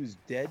you use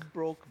Dead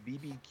Broke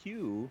BBQ,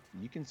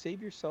 you can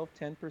save yourself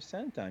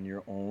 10% on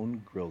your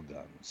own grill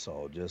gun.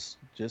 So just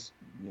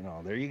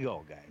there you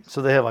go, guys.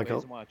 So they have like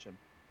watching.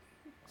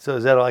 So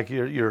is that like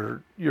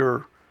your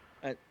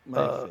my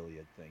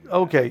affiliate thing?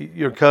 Okay,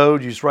 your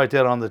code. You just write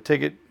that on the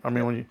ticket. I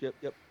mean, when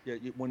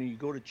you when you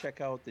go to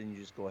checkout, then you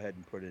just go ahead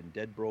and put in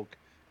Dead Broke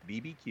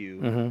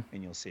BBQ,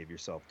 and you'll save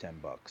yourself $10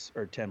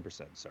 or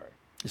 10%. Sorry.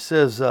 It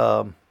says,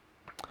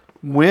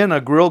 win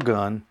a grill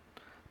gun.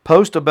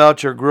 Post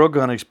about your grill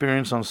gun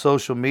experience on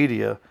social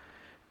media,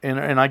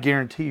 and I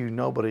guarantee you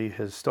nobody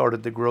has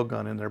started the grill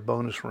gun in their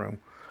bonus room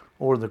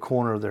or the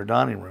corner of their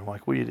dining room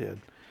like we did.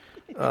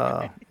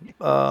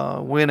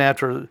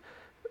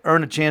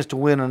 Earn a chance to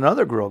win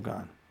another grill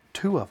gun,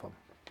 2 of them.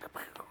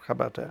 How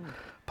about that?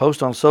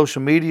 Post on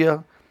social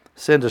media.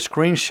 Send a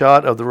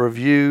screenshot of the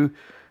review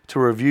to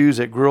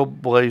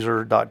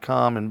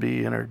reviews@grillblazer.com and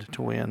be entered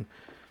to win.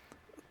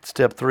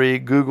 Step 3,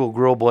 Google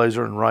Grill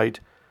Blazer and write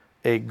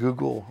a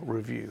Google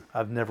review.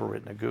 I've never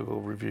written a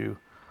Google review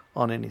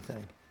on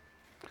anything.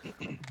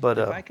 But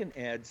if I can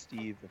add,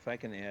 Steve,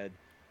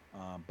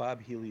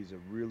 Bob Healy's a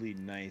really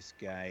nice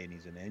guy, and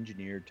he's an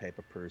engineer type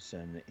of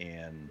person,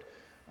 and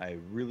I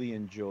really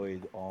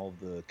enjoyed all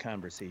the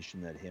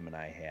conversation that him and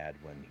I had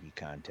when he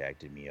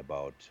contacted me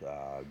about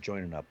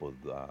joining up with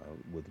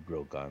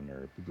Grill Gun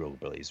or Grill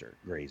Blazer.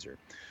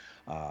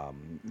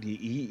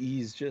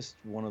 He's just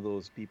one of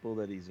those people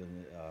that he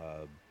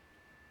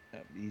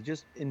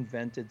just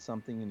invented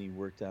something and he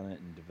worked on it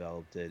and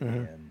developed it,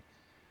 and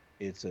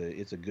it's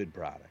a good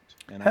product.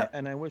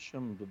 And I wish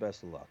him the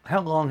best of luck.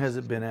 How long has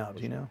it been out?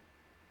 Do you know?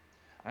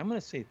 I'm gonna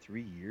say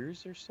 3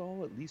 years or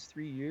so, at least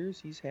 3 years.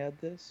 He's had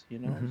this,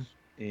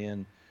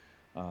 and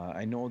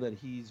I know that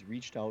he's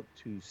reached out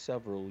to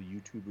several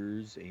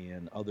YouTubers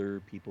and other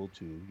people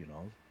to,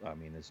 I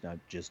mean, it's not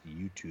just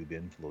YouTube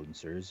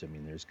influencers. I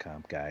mean, there's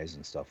comp guys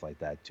and stuff like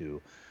that too.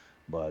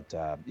 But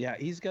yeah,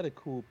 he's got a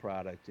cool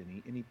product,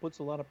 and he puts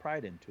a lot of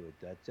pride into it.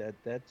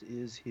 That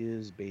is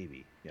his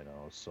baby,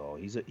 So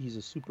he's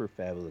a super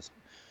fabulous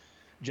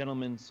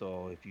gentleman.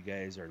 So if you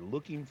guys are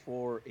looking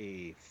for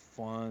a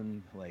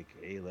fun, like,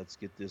 hey, let's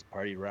get this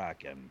party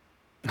rocking,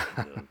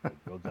 the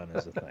grill gun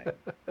is a thing.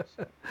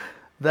 So.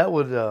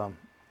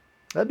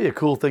 That'd be a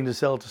cool thing to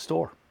sell at the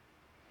store.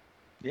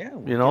 Yeah,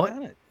 get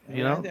on it.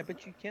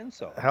 But you can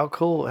sell it. How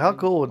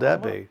cool would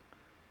that be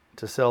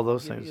to sell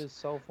those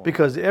things?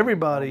 Because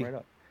everybody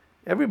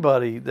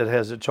that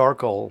has a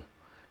charcoal,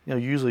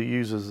 usually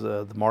uses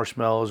the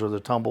marshmallows or the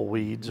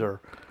tumbleweeds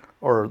or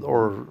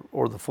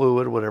the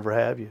fluid or whatever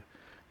have you.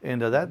 And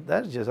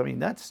that's just, I mean,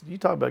 that's, you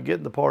talk about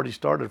getting the party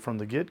started from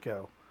the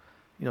get-go.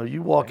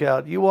 You walk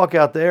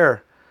out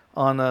there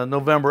on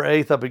November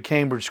 8th up at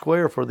Cambridge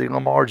Square for the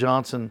Lamar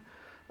Johnson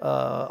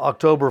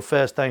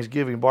Oktoberfest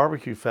Thanksgiving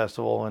Barbecue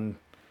Festival, and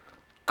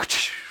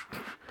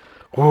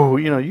whoa,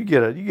 you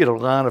get a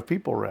line of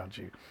people around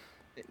you.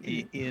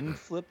 In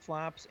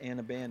flip-flops and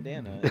a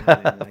bandana.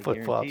 And I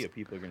guarantee you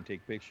people are going to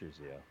take pictures,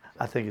 yeah.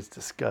 I think it's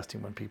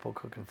disgusting when people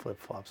cook in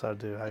flip-flops. I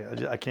do.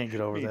 I can't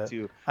get over Me that.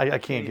 too. I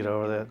can't get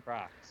over that.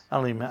 Crocs. I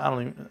don't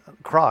even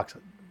Crocs.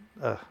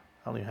 I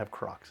don't even have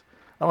Crocs.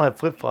 I don't have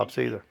flip-flops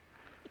either.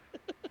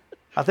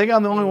 I think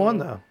I'm the only one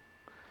though.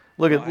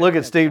 Look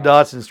at Steve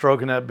Dotson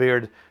stroking that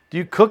beard. Do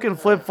you cook in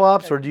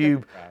flip-flops or do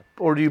you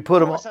put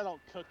them on? Of course I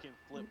don't cook in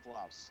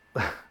flip-flops.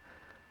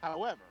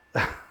 However,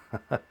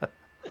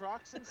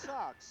 Crocs and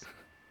socks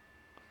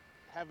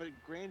have a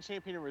grand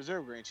champion and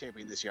reserve grand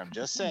champion this year. I'm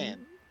just saying.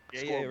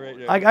 Yeah,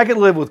 right. I could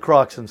live with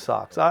Crocs and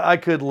socks. I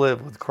could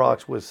live with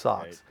Crocs with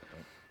socks.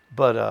 Right.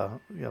 But,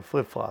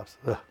 flip-flops,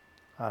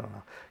 I don't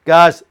know.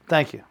 Guys,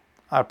 thank you.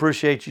 I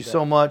appreciate you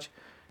so much.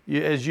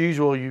 As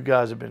usual, you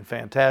guys have been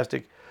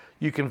fantastic.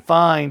 You can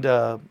find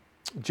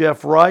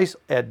Jeff Rice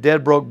at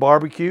Dead Broke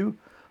Barbecue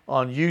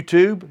on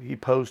YouTube. He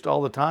posts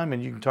all the time,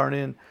 and you can turn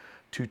in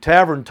to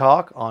Tavern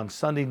Talk on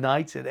Sunday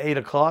nights at 8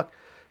 o'clock.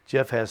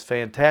 Jeff has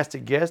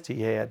fantastic guests.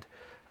 He had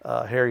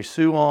Harry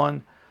Sue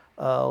on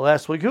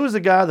last week. Who was the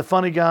guy, the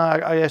funny guy?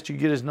 I asked you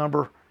to get his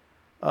number.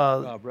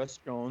 Russ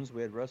Jones.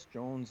 We had Russ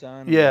Jones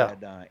on. Yeah.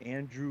 We had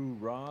Andrew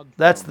Rogg.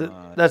 That's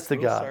from, the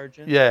Drill guy.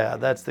 Sergeant. Yeah,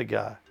 that's the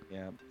guy.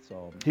 Yeah.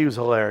 So he was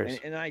hilarious.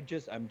 And I'm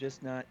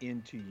just not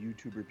into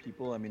YouTuber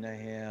people. I mean, I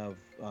have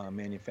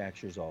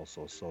manufacturers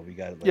also. So we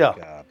got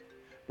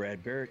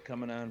Brad Barrett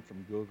coming on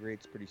from Go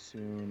Greats pretty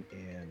soon,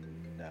 and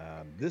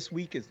this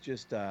week is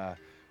just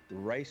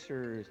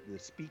Ricer, the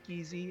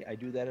Speakeasy. I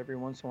do that every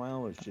once in a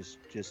while. It's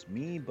just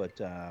me, but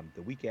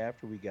the week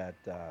after we got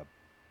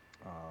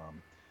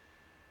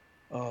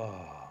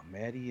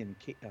Maddie and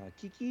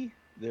Kiki.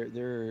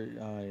 They're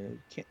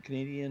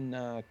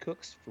Canadian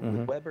cooks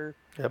with Weber.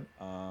 Yep.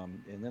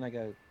 And then I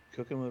got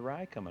Cooking with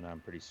Rye coming on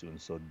pretty soon.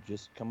 So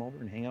just come over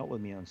and hang out with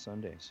me on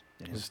Sundays.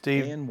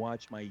 And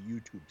watch my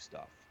YouTube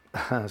stuff.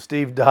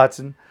 Steve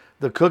Dotson,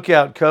 the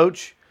Cookout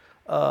Coach.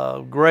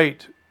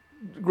 Great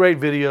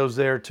videos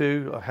there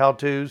too,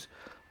 how-tos.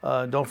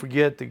 Don't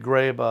forget the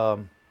Grabe,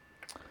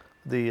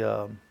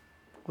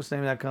 what's the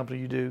name of that company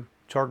you do?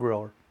 Char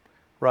Griller,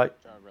 right?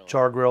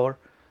 Char Griller.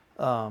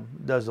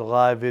 Does the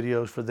live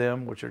videos for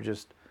them, which are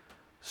just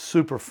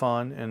super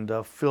fun and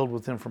filled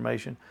with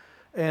information.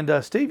 And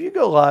Steve, you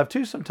go live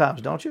too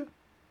sometimes, don't you?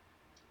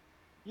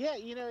 Yeah,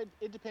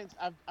 it depends.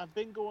 I've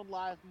been going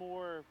live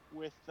more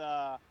with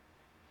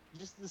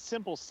just the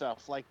simple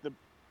stuff, like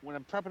when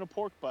I'm prepping a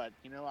pork butt.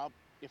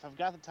 If I've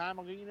got the time,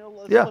 I'll go.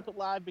 Let's flip it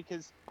live,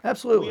 because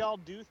absolutely we all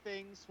do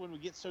things when we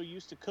get so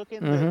used to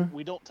cooking that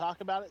we don't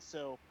talk about it.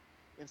 So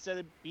instead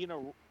of being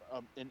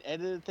an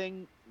edited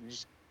thing,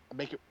 just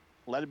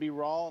let it be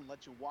raw and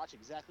let you watch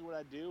exactly what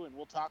I do, and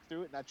we'll talk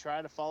through it. And I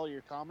try to follow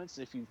your comments.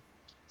 If you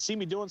see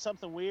me doing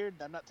something weird,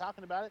 I'm not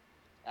talking about it,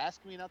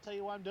 ask me and I'll tell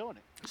you why I'm doing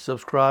it.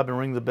 Subscribe and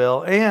ring the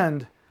bell.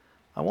 And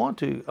I want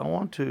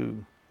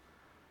to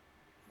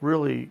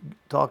really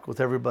talk with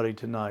everybody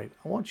tonight.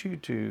 I want you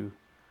to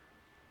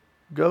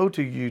go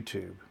to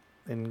YouTube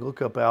and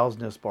look up Al's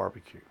Nest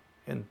Barbecue.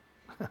 And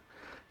you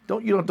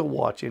don't have to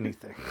watch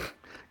anything.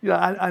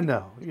 I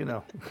know,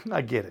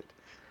 I get it.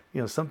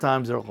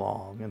 Sometimes they're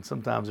long and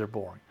sometimes they're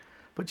boring.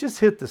 But just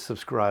hit the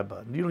subscribe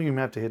button. You don't even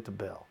have to hit the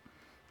bell.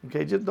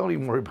 Okay, just don't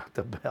even worry about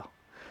the bell.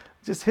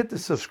 Just hit the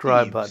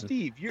subscribe button.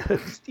 Steve, your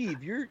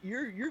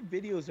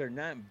videos are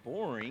not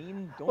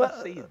boring. Don't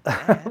say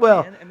that.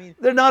 Well, man. I mean,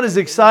 they're not as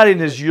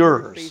exciting as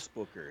yours. You're a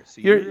Facebooker,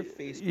 so you're a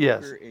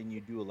Facebooker, and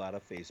you do a lot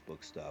of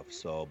Facebook stuff.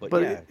 So,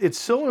 but yeah, it's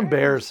so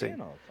embarrassing.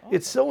 Awesome.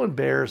 It's so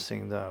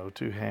embarrassing though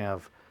to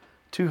have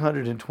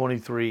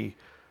 223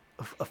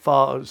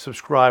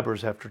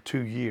 subscribers after 2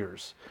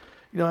 years.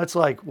 It's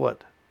like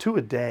what, 2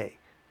 a day,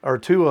 or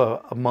 2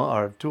 a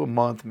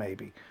month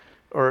maybe,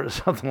 or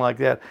something like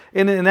that.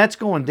 And that's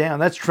going down.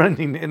 That's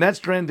trending, and that's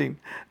trending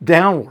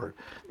downward.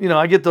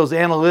 I get those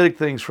analytic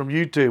things from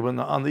YouTube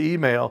on the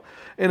email,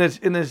 and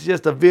it's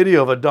just a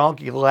video of a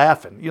donkey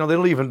laughing. They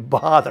don't even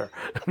bother.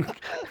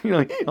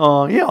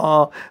 Oh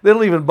yeah, they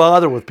don't even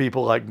bother with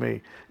people like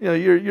me.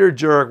 You're a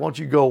jerk. Why don't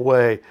you go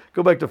away?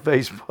 Go back to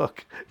Facebook.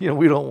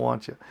 We don't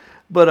want you.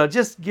 But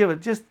just give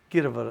it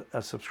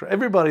a subscribe.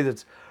 Everybody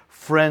that's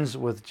friends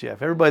with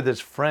Jeff, everybody that's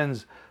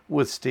friends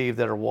with Steve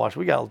that are watching.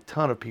 We got a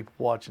ton of people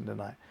watching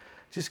tonight.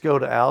 Just go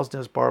to Al's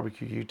Nest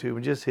Barbecue YouTube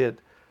and just hit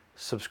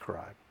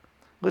subscribe.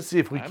 Let's see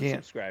if we can't.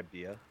 I'm subscribed to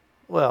you.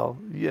 Well,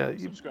 yeah.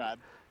 Subscribe.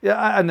 Yeah,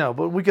 I know,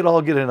 but we could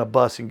all get in a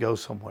bus and go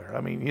somewhere.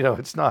 I mean,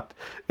 it's not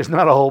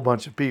a whole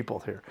bunch of people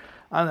here.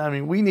 I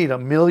mean, we need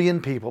 1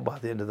 million people by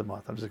the end of the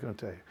month. I'm just going to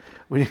tell you.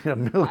 We need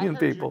 1 million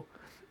people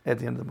at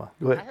the end of the month.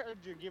 Go ahead. I heard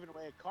you're giving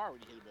away a car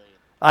when you hit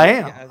 1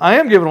 million. I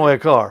am giving away a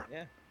car.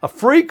 Yeah. A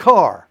free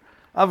car.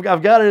 I've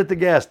got it at the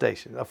gas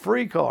station. A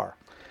free car.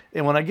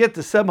 And when I get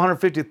to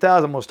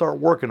 750,000, I'm going to start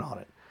working on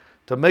it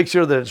to make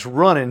sure that it's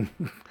running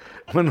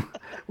when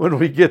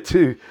we get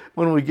to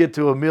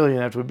 1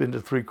 million after we've been to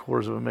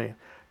 750,000.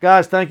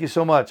 Guys, thank you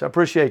so much. I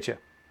appreciate you.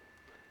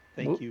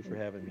 Thank you for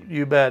having me.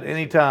 You bet.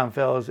 Anytime,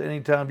 fellas.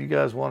 Anytime you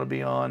guys want to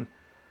be on,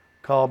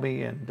 call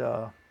me, and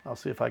I'll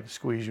see if I can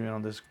squeeze you in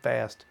on this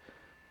vast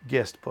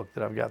guest book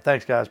that I've got.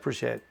 Thanks, guys.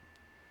 Appreciate it.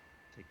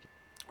 Take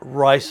care.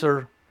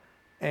 Ricer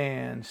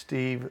and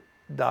Steve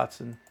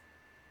Dotson.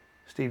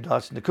 Steve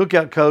Dotson, the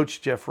Cookout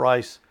Coach. Jeff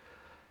Rice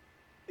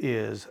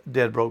is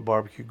Dead Broke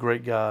Barbecue.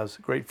 Great guys,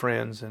 great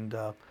friends, and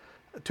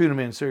tune them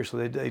in.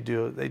 Seriously, they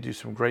do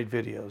some great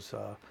videos.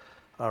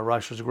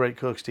 Ricer's a great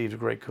cook. Steve's a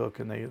great cook,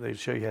 and they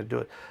show you how to do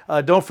it.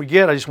 Don't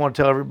forget, I just want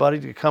to tell everybody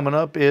that coming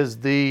up is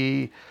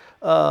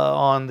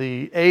on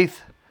the 8th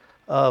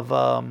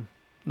of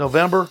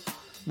November.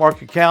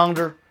 Mark your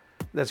calendar.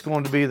 That's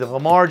going to be the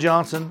Lamar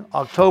Johnson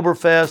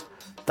Oktoberfest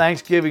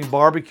Thanksgiving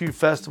Barbecue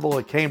Festival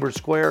at Cambridge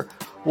Square.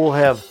 We'll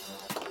have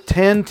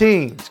 10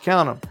 teams,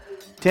 count them,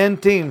 10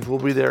 teams will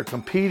be there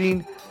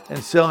competing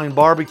and selling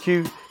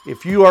barbecue.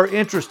 If you are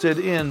interested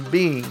in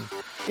being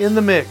in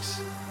the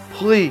mix,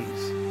 please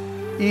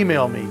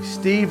email me,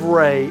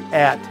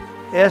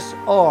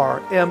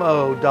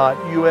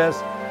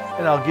 steveray@srmo.us,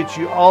 and I'll get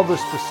you all the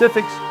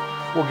specifics.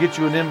 We'll get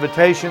you an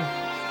invitation,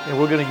 and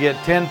we're going to get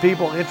 10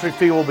 people. Entry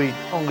fee will be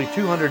only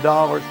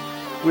 $200.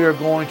 We are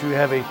going to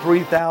have a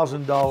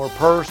 $3,000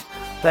 purse,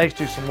 thanks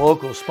to some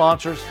local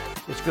sponsors.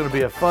 It's going to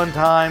be a fun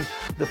time.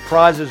 The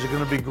prizes are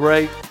going to be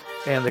great,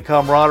 and the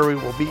camaraderie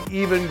will be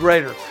even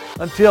greater.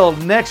 Until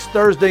next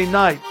Thursday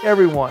night,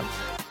 everyone,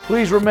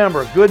 please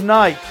remember, good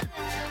night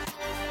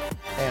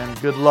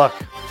and good luck.